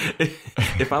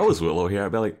 If I was Willow here,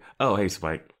 I'd be like, "Oh, hey,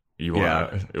 Spike. You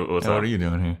want what's What up?" are you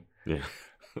doing here? Yeah.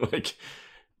 Like,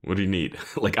 what do you need?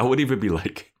 Like, I wouldn't even be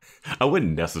like, I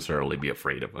wouldn't necessarily be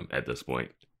afraid of him at this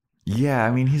point. Yeah,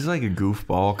 I mean, he's like a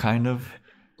goofball, kind of.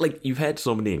 Like, you've had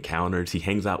so many encounters. He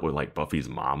hangs out with, like, Buffy's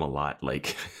mom a lot.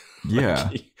 Like, Yeah.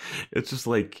 it's just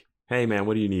like, hey, man,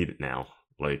 what do you need now?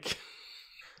 Like,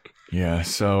 Yeah,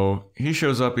 so he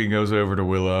shows up, he goes over to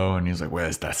Willow, and he's like,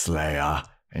 "Where's the Slayer?"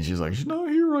 And she's like, "She's not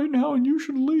here right now, and you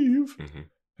should leave." mhm.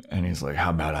 And he's like, "How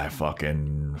about I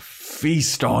fucking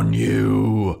feast on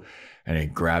you?" And he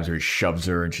grabs her, he shoves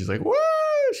her, and she's like, "Woo!"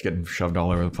 She's getting shoved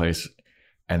all over the place.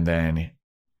 And then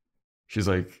she's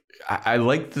like, I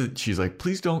like that she's like,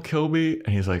 "Please don't kill me."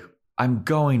 And he's like, "I'm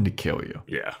going to kill you,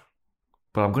 Yeah.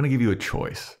 but I'm going to give you a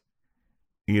choice.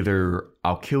 Either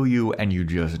I'll kill you and you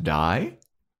just die,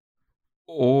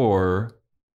 or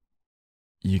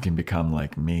you can become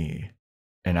like me."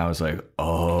 And I was like,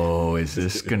 "Oh, is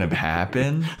this going to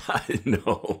happen?" I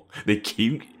know. They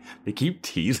keep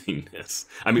teasing this.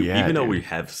 I mean, Yeah, even though dude. we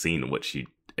have seen what she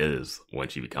is when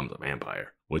she becomes a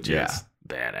vampire, which Yeah. is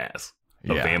badass.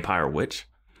 A Yeah. vampire witch?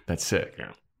 That's sick.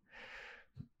 Yeah.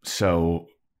 So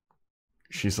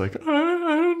she's like, I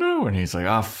don't know. And he's like,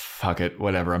 "Oh, fuck it.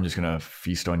 Whatever. I'm just going to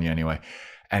feast on you anyway."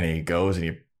 And he goes and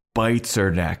he bites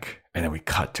her neck. And then we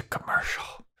cut to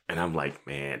commercial. And I'm like,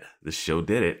 man, the show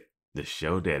did it. The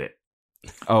show did it.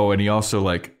 Oh, and he also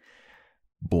like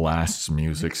blasts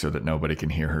music so that nobody can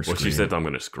hear her scream. Well, she said, "I'm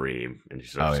going to scream." And she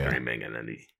starts Oh, yeah. screaming. And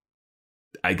then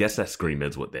I guess that scream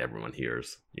is what everyone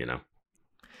hears, you know?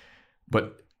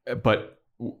 But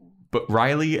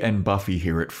Riley and Buffy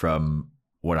hear it from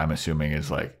what I'm assuming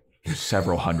is like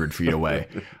several hundred feet away.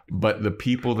 But the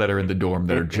people that are in the dorm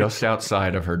that are just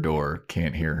outside of her door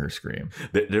can't hear her scream.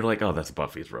 They're like, "Oh, that's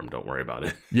Buffy's room. Don't worry about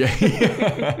it."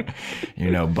 Yeah. You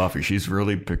know, Buffy, she's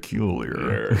really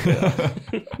peculiar.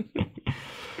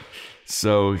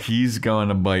 So he's going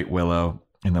to bite Willow,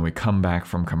 and then we come back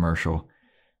from commercial,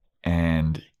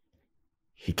 and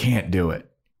he can't do it.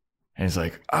 And he's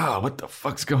like, "Oh, what the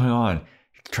fuck's going on?"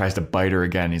 He tries to bite her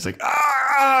again. He's like,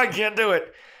 "Ah, I can't do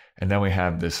it." And then we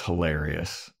have this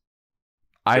hilarious.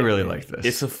 I really like this.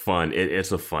 It's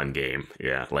a fun game.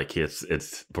 Yeah, like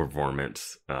it's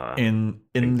performance. In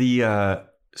the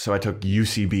so I took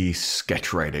UCB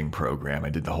sketch writing program. I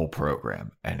did the whole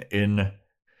program, and in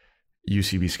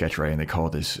UCB sketch writing, they call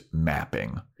this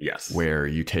mapping, Yes. where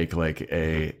you take like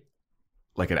an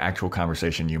actual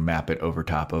conversation, you map it over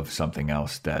top of something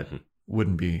else that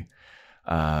wouldn't be.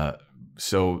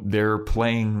 So they're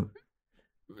playing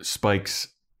Spike's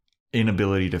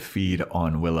inability to feed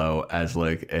on Willow as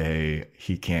like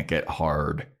he can't get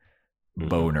hard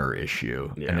boner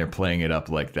issue. Yeah. And they're playing it up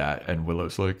like that. And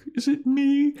Willow's like, is it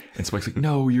me? And Spike's like,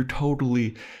 no,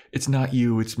 it's not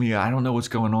you, it's me. I don't know what's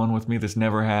going on with me. This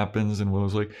never happens. And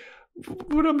Willow's like,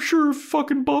 but I'm sure if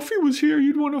fucking Buffy was here,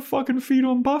 you'd want to fucking feed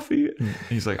on Buffy. And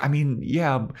he's like, I mean,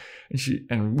 yeah.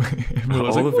 And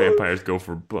Willow's all like, the vampires go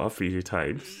for Buffy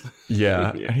types.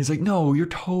 yeah. And he's like, no, you're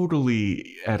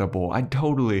totally edible. And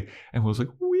Willow's like,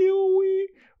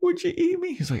 would you eat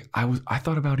me? He's like, I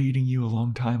thought about eating you a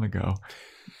long time ago.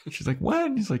 She's like,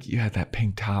 when? He's like, you had that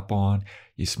pink top on.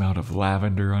 You smelled of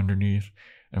lavender underneath.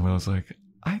 And Willow's like,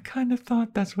 I kind of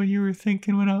thought that's what you were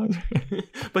thinking when I was.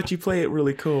 But you play it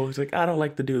really cool. He's like, I don't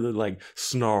like to do the like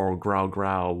snarl,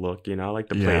 growl look. I like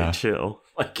to play it chill.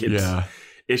 Like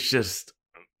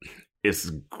it's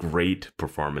great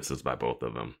performances by both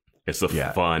of them. It's a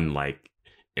fun like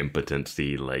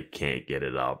impotency, like can't get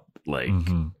it up, like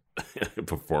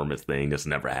performance thing that's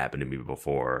never happened to me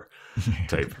before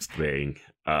type of thing.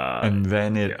 And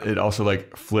then it also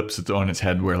like flips it on its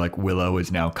head where like Willow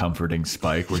is now comforting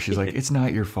Spike, where she's like, it's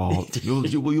not your fault.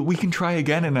 We can try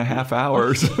again in a half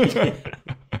hour.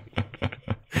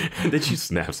 And then she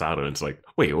snaps out and it's like,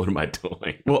 wait, what am I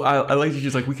doing? Well, I like that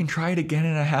she's like, we can try it again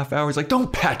in a half hour. It's like,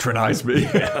 don't patronize me.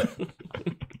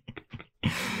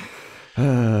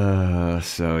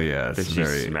 So yeah, then she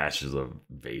smashes a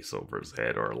vase over his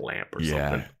head or a lamp or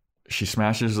something. She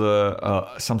smashes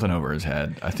something over his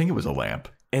head. I think it was a lamp.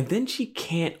 And then she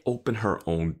can't open her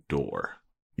own door.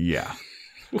 Yeah,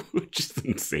 which is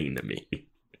insane to me.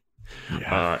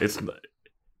 Yeah, it's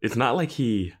not like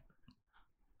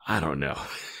I don't know.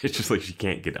 It's just like she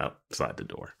can't get outside the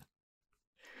door.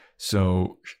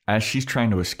 So as she's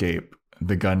trying to escape,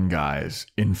 the gun guys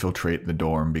infiltrate the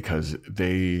dorm because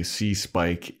they see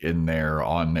Spike in there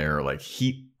on their like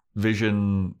heat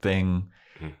vision thing.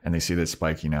 And they see that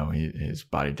Spike, his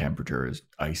body temperature is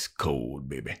ice cold,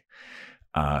 baby.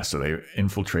 So they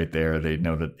infiltrate there. They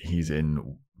know that he's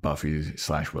in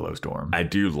Buffy/Willow's dorm. I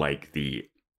do like the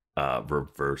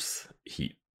reverse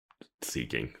heat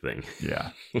seeking thing. Yeah.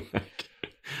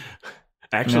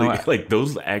 Actually, like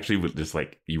those actually would just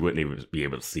like, you wouldn't even be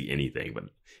able to see anything. But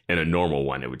in a normal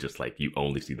one, it would just like, you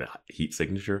only see the heat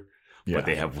signature. Yeah. But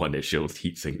they have one that shows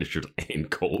heat signatures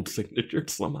and cold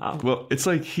signatures somehow. Well, it's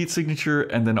like heat signature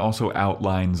and then also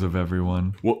outlines of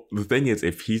everyone. Well, the thing is,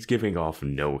 if he's giving off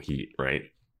no heat, right,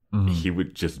 he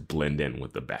would just blend in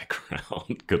with the background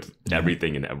because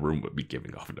everything in that room would be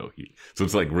giving off no heat. So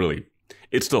it's like really,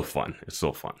 it's still fun. It's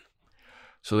still fun.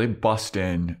 So they bust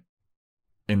in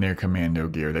their commando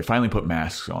gear. They finally put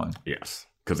masks on. Yes,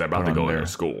 because they're about to go into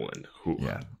school and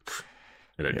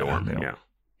in a dorm. Yeah.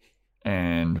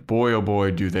 And boy, oh boy,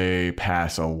 do they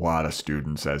pass a lot of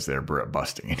students as they're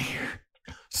busting in here.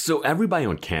 So everybody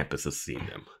on campus has seen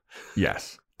them.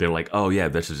 Yes. They're like, oh yeah,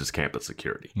 this is just campus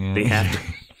security. Yeah. They have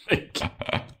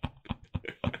to.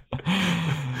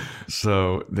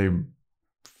 So they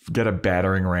get a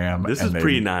battering ram. This is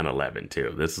pre 9/11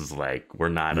 too. This is like, we're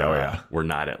not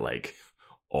at like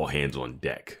all hands on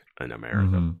deck in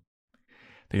America.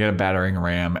 They get a battering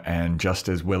ram, and just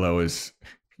as Willow is,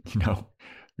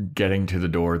 getting to the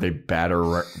door, they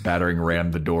battering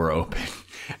ram the door open.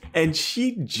 And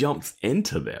she jumps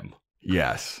into them.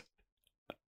 Yes.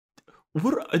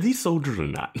 What are these soldiers or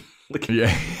not? Like,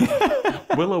 yeah.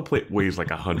 Willow weighs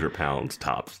like 100 pounds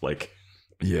tops. Like,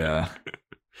 yeah.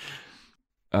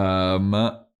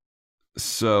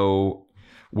 So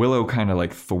Willow kind of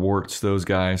like thwarts those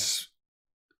guys.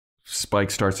 Spike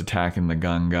starts attacking the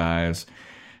gun guys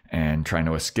and trying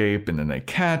to escape, and then they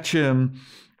catch him.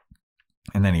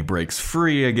 And then he breaks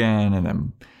free again,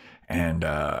 and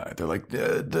they're like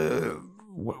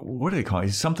what do they call it?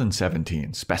 He's something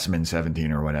 17, specimen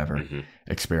 17 or whatever,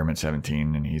 experiment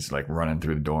 17, and he's like running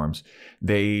through the dorms.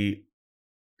 They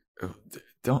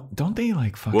don't they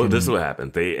like fucking? Well, this is what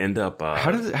happens. They end up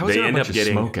how is there a bunch of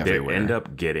smoke everywhere? They end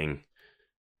up getting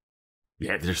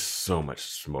there's so much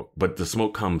smoke, but the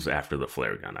smoke comes after the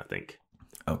flare gun, I think.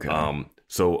 Okay.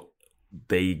 So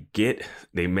they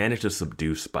manage to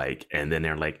subdue Spike, and then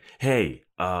they're like, hey,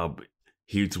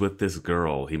 he's with this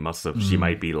girl. She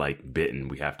might be like bitten.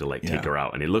 We have to like take her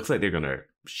out. And it looks like they're going to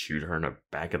shoot her in the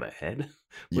back of the head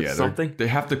with something. They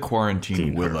have to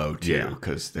quarantine Willow too,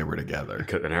 because they were together.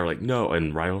 And they're like, no.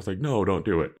 And Ryle's like, no, don't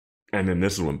do it. And then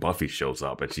this is when Buffy shows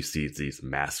up and she sees these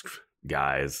masked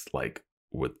guys like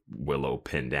with Willow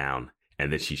pinned down.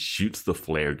 And then she shoots the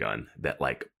flare gun that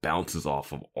like bounces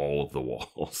off of all of the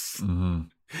walls.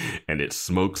 And it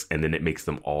smokes, and then it makes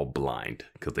them all blind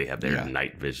because they have their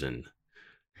night vision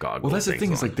goggles. Well, that's the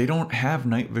thing. Is like they don't have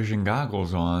night vision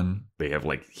goggles on. they have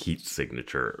like heat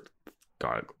signature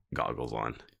goggles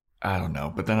on. I don't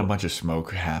know, but then a bunch of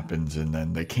smoke happens, and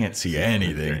then they can't see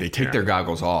anything. They take their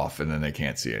goggles off, and then they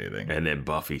can't see anything. And then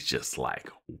Buffy's just like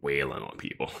wailing on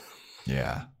people.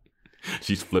 Yeah,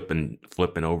 She's flipping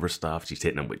over stuff. She's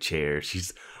hitting them with chairs.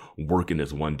 She's working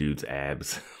this one dude's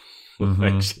abs.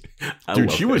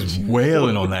 Dude, she was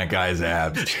wailing on that guy's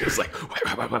abs. She was like,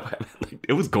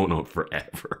 it was going on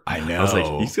forever. I know. I was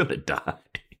like, he's gonna die.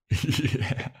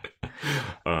 Yeah.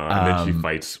 And then she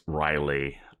fights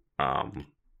Riley for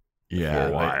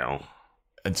a while.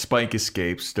 And Spike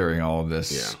escapes during all of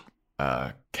this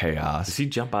chaos. Does he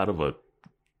jump out of a...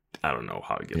 I don't know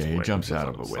how he gets away. He jumps out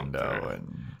of a window.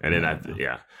 And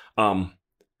then,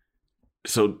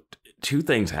 So two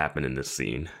things happen in this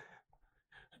scene.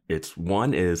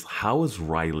 One is, how is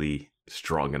Riley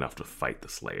strong enough to fight the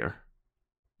Slayer?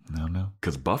 No.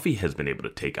 Because Buffy has been able to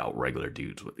take out regular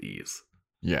dudes with ease.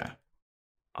 Yeah.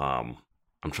 I'm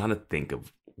trying to think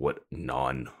of what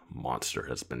non-monster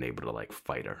has been able to like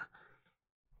fight her.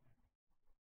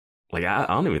 Like I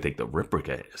don't even think the Ripper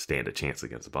can stand a chance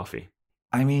against Buffy.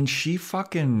 I mean, she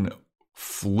fucking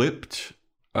flipped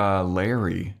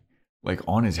Larry like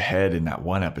on his head in that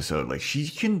one episode. Like she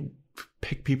can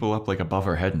pick people up like above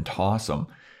her head and toss them.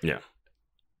 Yeah.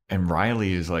 And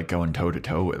Riley is like going toe to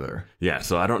toe with her. Yeah,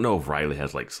 so I don't know if Riley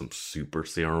has like some super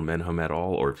serum in him at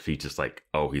all, or if he's just like,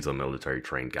 oh, he's a military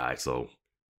trained guy, so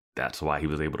that's why he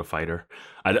was able to fight her.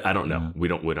 I don't know. We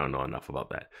don't know enough about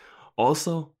that.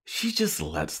 Also, she just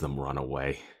lets them run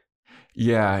away.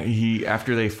 Yeah,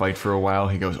 after they fight for a while,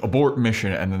 he goes abort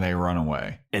mission, and then they run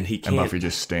away. And Buffy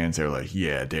just stands there like,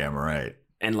 yeah, damn right.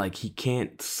 And like he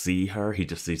can't see her. He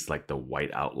just sees like the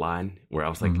white outline. Where I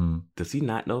was like, does he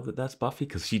not know that that's Buffy?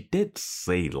 Because she did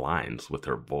say lines with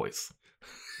her voice.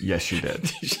 Yes, she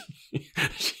did.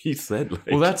 She said, like,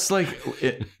 well, that's like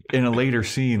in a later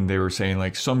scene they were saying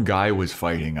like some guy was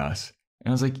fighting us, and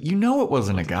I was like, it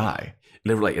wasn't a guy.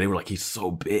 And they were like, he's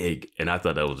so big, and I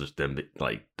thought that was just them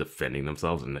like defending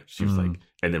themselves. And she was like,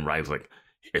 and then Ryan's like,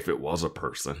 if it was a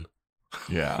person,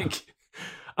 yeah. Like,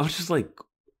 I was just like,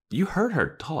 you heard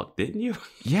her talk, didn't you?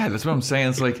 Yeah, that's what I'm saying.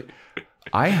 It's like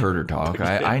I heard her talk.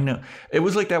 I know it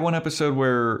was like that one episode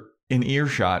where in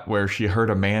Earshot where she heard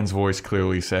a man's voice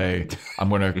clearly say, "I'm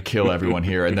going to kill everyone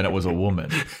here," and then it was a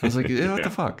woman. I was like, what the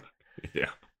fuck? Yeah.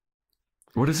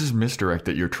 What is this misdirect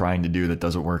that you're trying to do that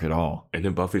doesn't work at all? And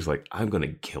then Buffy's like, I'm going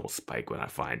to kill Spike when I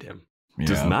find him. Yeah.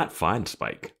 Does not find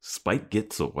Spike. Spike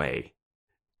gets away.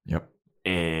 Yep.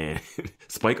 And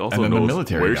Spike also and then knows the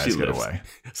military where guys she get lives. away.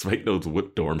 Spike knows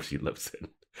what dorm she lives in.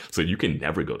 So you can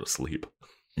never go to sleep.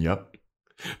 Yep.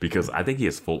 Because I think he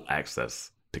has full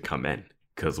access to come in.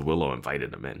 Because Willow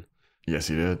invited him in. Yes,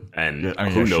 he did. And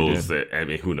who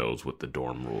knows what the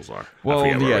dorm rules are? Well,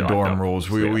 yeah, dorm rules.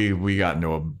 We got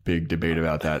into a big debate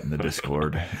about that in the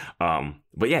Discord.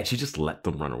 But yeah, she just let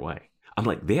them run away. I'm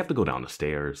like, they have to go down the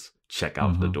stairs, check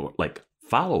out the door, like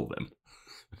follow them.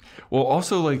 Well,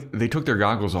 also like they took their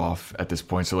goggles off at this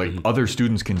point, so like other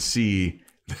students can see.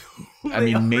 I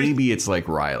mean, maybe it's like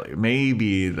Riley.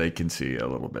 Maybe they can see a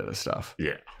little bit of stuff.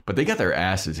 Yeah, but they got their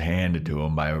asses handed to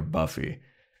them by Buffy.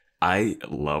 I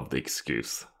love the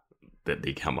excuse that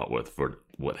they come up with for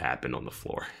what happened on the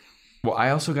floor. Well,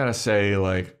 I also got to say,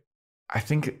 like, I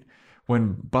think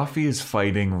when Buffy is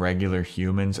fighting regular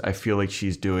humans, I feel like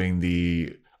she's doing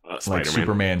the like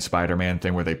Superman, Spider-Man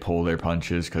thing where they pull their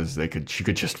punches because she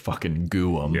could just fucking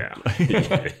goo them. Yeah.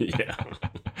 Yeah.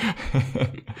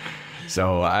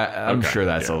 So I'm sure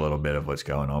that's a little bit of what's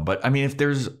going on. But I mean, if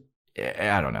there's,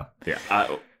 I don't know. Yeah.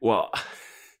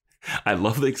 I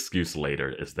love the excuse later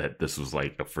is that this was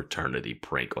like a fraternity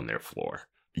prank on their floor.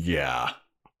 Yeah.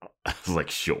 I was like,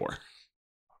 sure.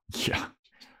 Yeah.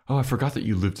 Oh, I forgot that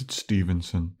you lived at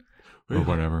Stevenson or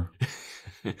whatever.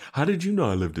 How did you know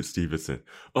I lived at Stevenson?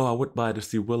 Oh, I went by to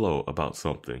see Willow about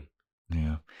something.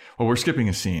 Yeah. Well, we're skipping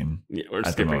a scene. Yeah, we're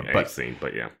skipping a scene,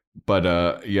 but yeah.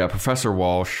 But yeah, Professor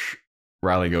Walsh,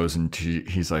 Riley goes and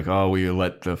he's like, oh, we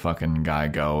let the fucking guy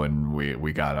go and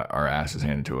we got our asses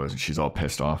handed to us. And she's all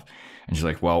pissed off. And she's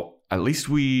like, well, at least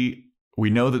we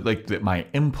know that like that my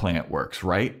implant works,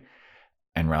 right?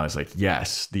 And Riley's like,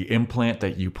 yes, the implant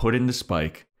that you put into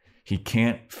Spike, he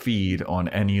can't feed on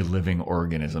any living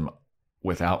organism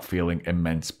without feeling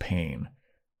immense pain.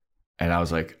 And I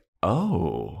was like,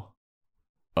 oh,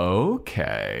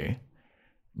 okay.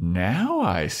 Now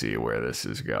I see where this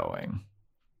is going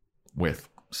with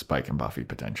Spike and Buffy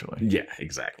potentially. Yeah,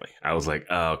 exactly. I was like,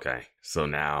 oh, okay. So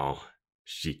now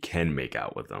she can make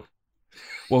out with them.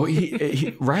 Well,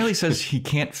 Riley says he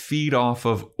can't feed off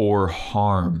of or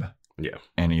harm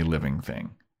any living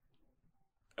thing.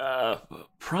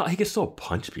 He can still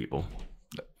punch people.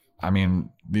 I mean,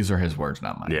 these are his words,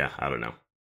 not mine. Yeah, I don't know.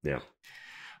 Yeah.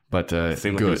 But It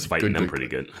seemed like he was fighting them pretty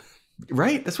good.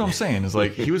 Right? That's what I'm saying. Is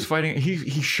like he was fighting.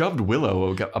 He shoved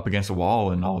Willow up against a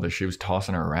wall and all this. She was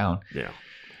tossing her around.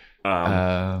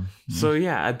 Yeah. So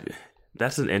yeah,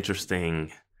 that's an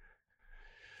interesting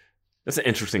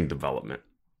development.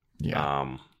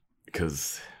 Yeah.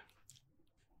 Because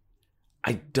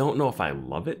I don't know if I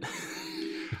love it.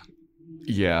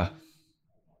 Yeah.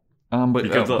 But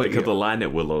because the line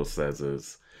that Willow says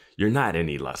is, "You're not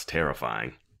any less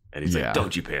terrifying," and he's like,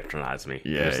 "Don't you patronize me?"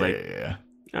 Yeah. It's like, yeah.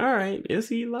 all right, is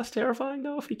he less terrifying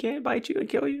though if he can't bite you and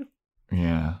kill you?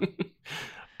 Yeah.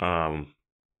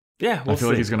 Yeah, I feel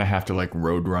like he's gonna have to like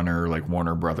Roadrunner, like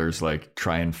Warner Brothers, like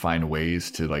try and find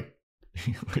ways to like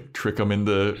trick him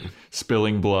into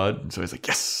spilling blood. So he's like,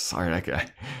 yes, all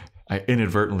right, I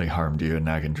inadvertently harmed you, and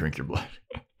now I can drink your blood.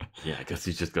 Yeah, I guess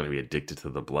he's just gonna be addicted to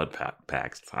the blood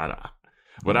packs. I don't know,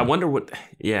 but I wonder what.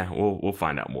 Yeah, we'll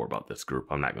find out more about this group.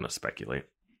 I'm not gonna speculate.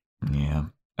 Yeah.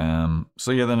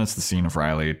 So yeah, then it's the scene of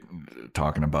Riley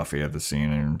talking to Buffy at the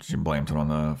scene, and she blames him on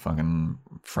the fucking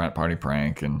frat party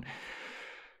prank, and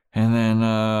then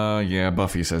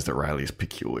Buffy says that Riley's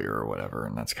peculiar or whatever,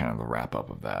 and that's kind of the wrap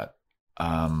up of that.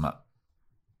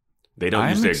 They don't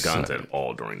use their guns at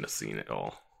all during the scene at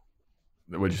all.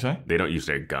 What'd you say? They don't use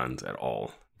their guns at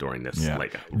all during this. Yeah.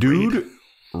 Like, dude, raid.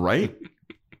 right?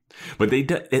 But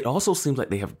it also seems like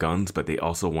they have guns, but they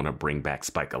also want to bring back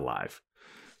Spike alive.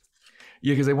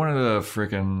 Yeah, because they wanted to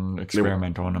freaking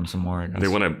experiment on him some more. I guess. They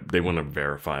want to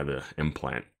verify the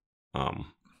implant.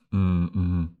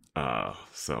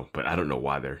 So, but I don't know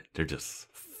why they're just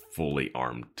fully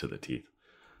armed to the teeth.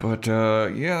 But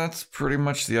yeah, that's pretty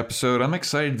much the episode. I'm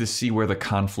excited to see where the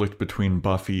conflict between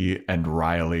Buffy and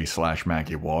Riley /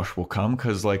 Maggie Walsh will come,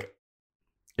 because like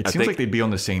it seems like they'd be on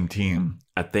the same team.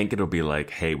 I think it'll be like,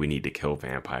 hey, we need to kill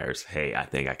vampires. Hey, I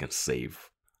think I can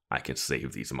save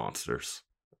these monsters.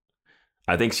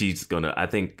 I think she's gonna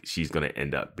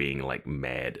end up being like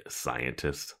mad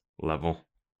scientist level.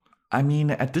 I mean,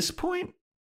 at this point,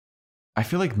 I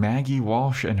feel like Maggie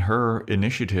Walsh and her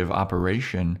initiative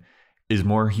operation is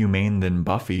more humane than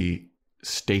Buffy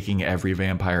staking every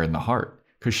vampire in the heart,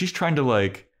 because she's trying to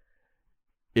like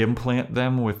implant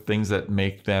them with things that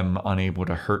make them unable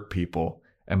to hurt people,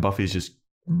 and Buffy's just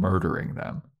murdering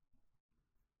them.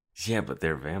 Yeah, but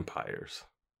they're vampires.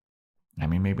 I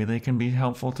mean, maybe they can be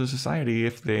helpful to society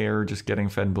if they are just getting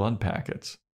fed blood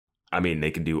packets. I mean,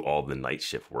 they can do all the night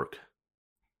shift work.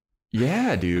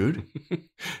 Yeah, dude.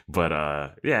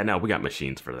 But yeah, no, we got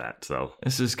machines for that. So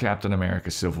this is Captain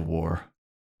America: Civil War.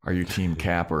 Are you Team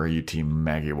Cap or are you Team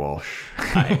Maggie Walsh?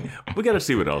 We got to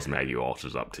see what else Maggie Walsh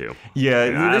is up to. Yeah,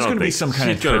 there's going to be some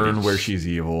kind of turn where she's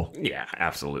evil. Yeah,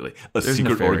 absolutely. There's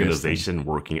secret organization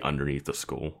working underneath the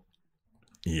school.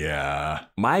 Yeah.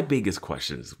 My biggest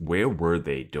question is, where were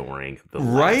they during the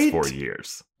last 4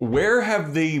 years? Where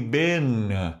have they been?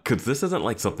 Because this isn't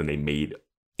like something they made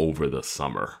over the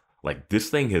summer. Like this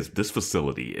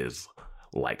facility is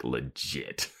like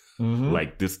legit. Mm-hmm.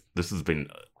 Like this has been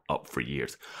up for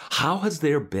years. How has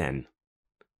there been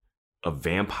a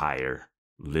vampire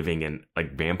living in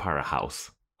like vampire house,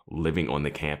 living on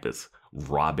the campus,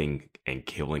 robbing and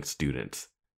killing students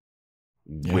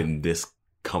when this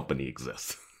company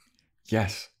exists?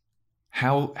 Yes.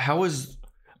 How is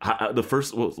the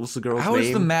first? What's the girl's name? How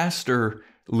is the master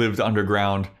lived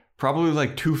underground? Probably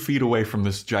like 2 feet away from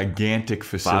this gigantic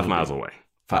facility. 5 miles away.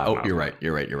 You're right.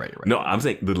 No, I'm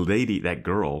saying the lady, that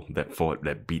girl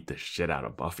that beat the shit out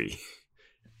of Buffy.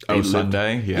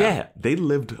 Sunday? Yeah, they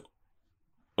lived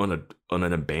on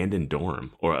an abandoned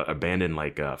dorm or abandoned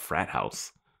like a frat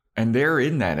house. And they're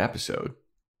in that episode.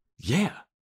 Yeah.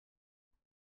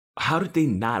 How did they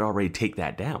not already take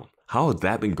that down? How has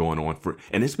that been going on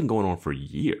and it's been going on for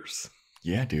years.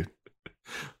 Yeah, dude.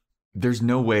 There's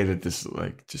no way that this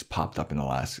like just popped up in the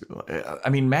last. I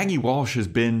mean, Maggie Walsh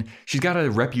she's got a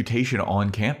reputation on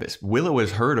campus. Willow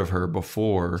has heard of her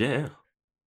before. Yeah.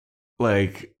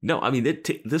 Like, no, I mean,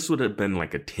 this would have been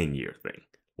like a 10-year thing.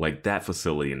 Like that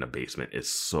facility in the basement is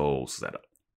so set up.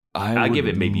 I give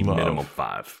it maybe minimum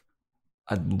 5.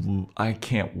 I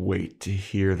can't wait to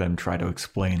hear them try to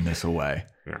explain this away.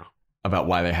 Yeah. About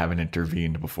why they haven't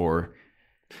intervened before.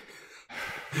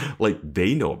 Like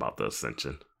they know about the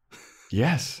Ascension.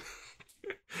 Yes.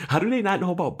 How do they not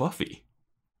know about Buffy?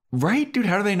 Right, dude.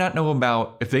 How do they not know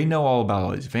about, if they know all about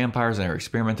all these vampires and they're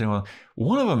experimenting on,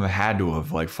 one of them had to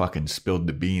have like fucking spilled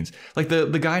the beans. Like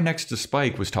the guy next to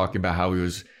Spike was talking about how he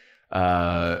was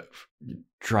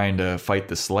trying to fight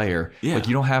the Slayer. Yeah. Like,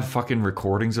 you don't have fucking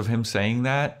recordings of him saying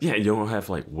that? Yeah, you don't have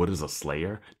like, what is a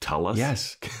Slayer? Tell us.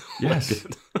 Yes. Yes.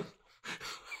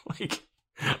 Like,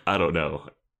 I don't know.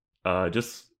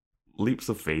 Just leaps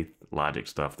of faith, logic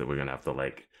stuff that we're gonna have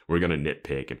to we're gonna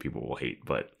nitpick and people will hate,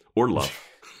 or love,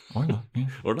 Or not, yeah.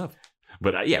 or love.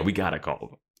 But yeah, we gotta call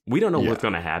them. We don't know what's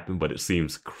gonna happen, but it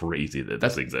seems crazy that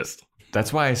this exists.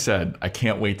 That's why I said I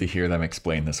can't wait to hear them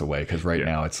explain this away, because right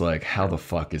now it's like, how the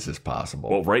fuck is this possible?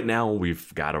 Well, right now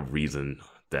we've got a reason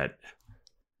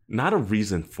not a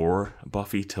reason for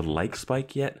Buffy to like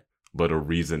Spike yet, but a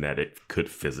reason that it could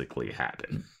physically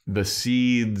happen. The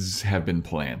seeds have been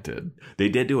planted. They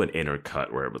did do an inner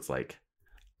cut where it was like,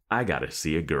 I gotta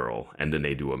see a girl, and then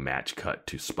they do a match cut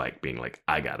to Spike being like,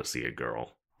 I gotta see a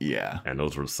girl. Yeah. And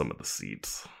those were some of the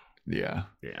seeds. Yeah.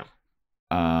 Yeah.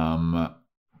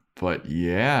 But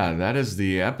yeah, that is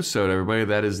the episode, everybody.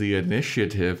 That is the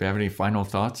initiative. Have any final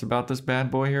thoughts about this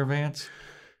bad boy here, Vance?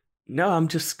 No,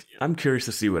 I'm curious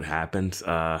to see what happens.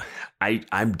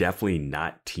 I'm definitely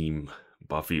not team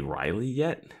Buffy Riley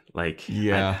yet. Like,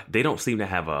 yeah, they don't seem to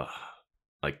have a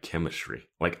chemistry.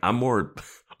 Like, I'm more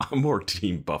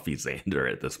team Buffy Xander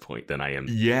at this point than I am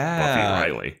Buffy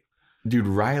Riley. Dude,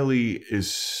 Riley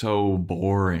is so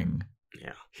boring.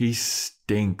 Yeah. He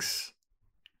stinks.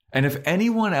 And if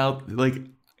anyone out,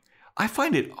 I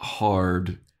find it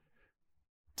hard.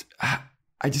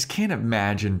 I just can't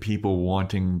imagine people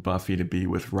wanting Buffy to be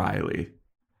with Riley.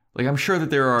 Like, I'm sure that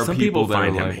there are some people that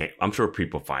find are him. I'm sure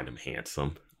people find him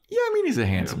handsome. Yeah, I mean, he's a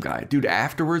handsome guy. Dude,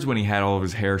 afterwards, when he had all of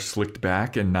his hair slicked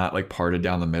back and not parted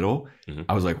down the middle,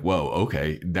 I was like, whoa,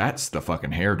 okay, that's the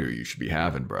fucking hairdo you should be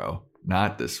having, bro.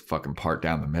 Not this fucking part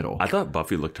down the middle. I thought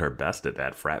Buffy looked her best at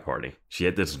that frat party. She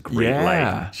had this great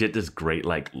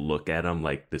look at him,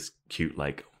 this cute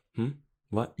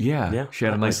what? Yeah. She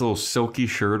had a nice little silky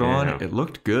shirt on. Yeah. It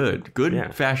looked good.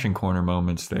 Good fashion corner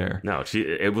moments there. No,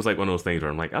 it was like one of those things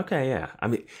where I'm like, okay, yeah. I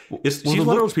mean, she's one of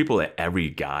those people that every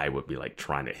guy would be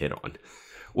trying to hit on.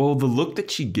 Well, the look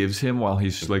that she gives him while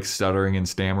he's stuttering and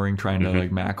stammering, trying to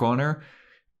mac on her,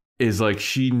 is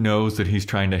she knows that he's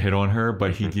trying to hit on her,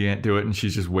 but he can't do it, and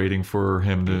she's just waiting for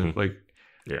him to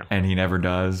and he never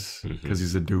does because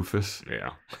he's a doofus. Yeah.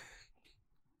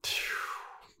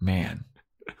 Man.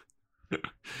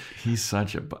 He's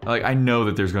such a... I know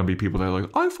that there's going to be people that are like,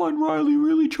 I find Riley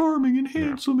really charming and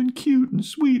handsome and cute and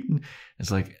sweet. And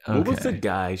it's like, okay. What was the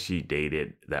guy she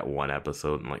dated that one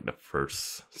episode in the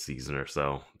first season or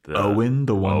so? Owen,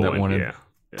 the one that wanted Yeah.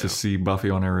 to see Buffy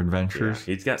on her adventures.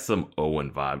 Yeah. He's got some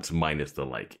Owen vibes, minus the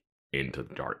into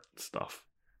the dark stuff.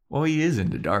 Well, he is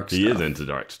into dark stuff. He is into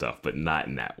dark stuff, but not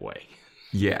in that way.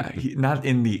 Yeah, not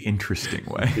in the interesting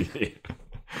way.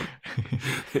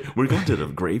 We're going to the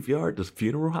graveyard, the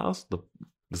funeral house, the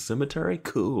cemetery.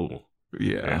 Cool.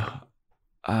 Yeah.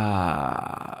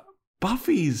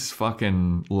 Buffy's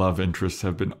fucking love interests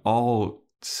have been all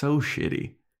so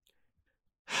shitty.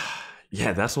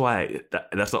 Yeah, that's why.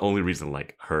 That's the only reason.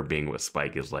 Her being with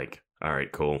Spike is all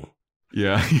right, cool.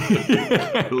 Yeah.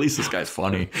 At least this guy's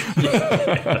funny.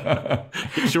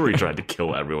 Sure, he tried to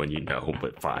kill everyone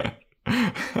but fine.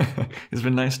 He's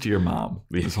been nice to your mom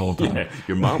this whole time. Yeah,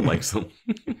 your mom likes him.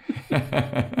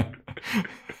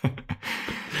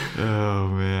 Oh,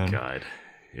 man. God.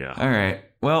 Yeah. All right.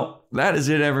 Well, that is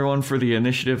it, everyone, for the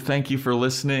initiative. Thank you for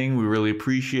listening. We really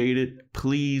appreciate it.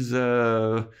 Please,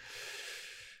 sign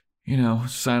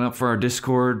up for our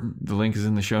Discord. The link is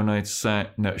in the show notes. Sign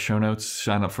up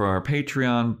for our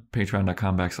Patreon,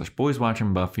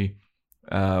 patreon.com/boyswatchingbuffy.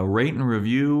 Rate and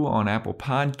review on Apple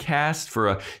Podcasts for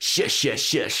a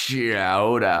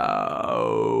shout out.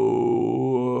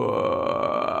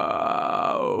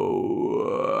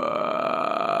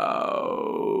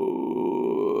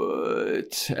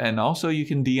 And also you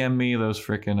can DM me those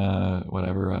freaking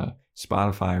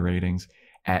Spotify ratings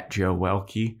at Joe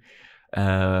Welke.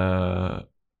 Follow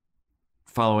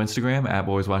Instagram at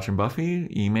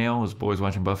boyswatchingbuffy. Email is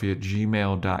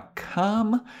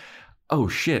boyswatchingbuffy@gmail.com. Oh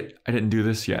shit! I didn't do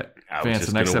this yet. I was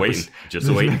Vance, just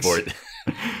waiting for it.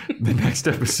 The next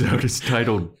episode is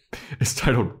titled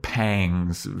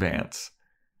 "Pangs." Vance.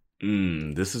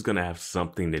 This is gonna have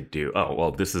something to do. Oh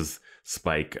well, this is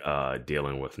Spike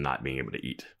dealing with not being able to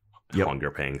eat. Yep.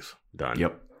 Hunger pangs. Done.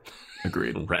 Yep.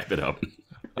 Agreed. Wrap it up.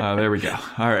 There we go.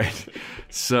 All right.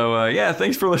 So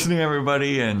thanks for listening,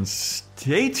 everybody, and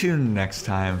stay tuned next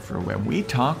time for when we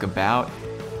talk about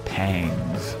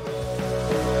pangs.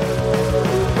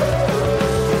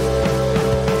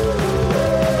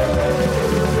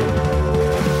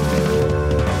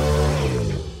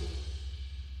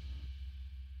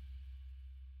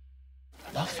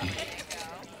 Buffy.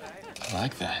 I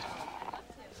like that.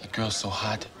 That girl's so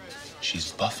hot,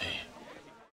 she's Buffy.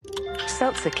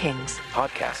 Seltzer Kings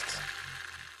podcasts.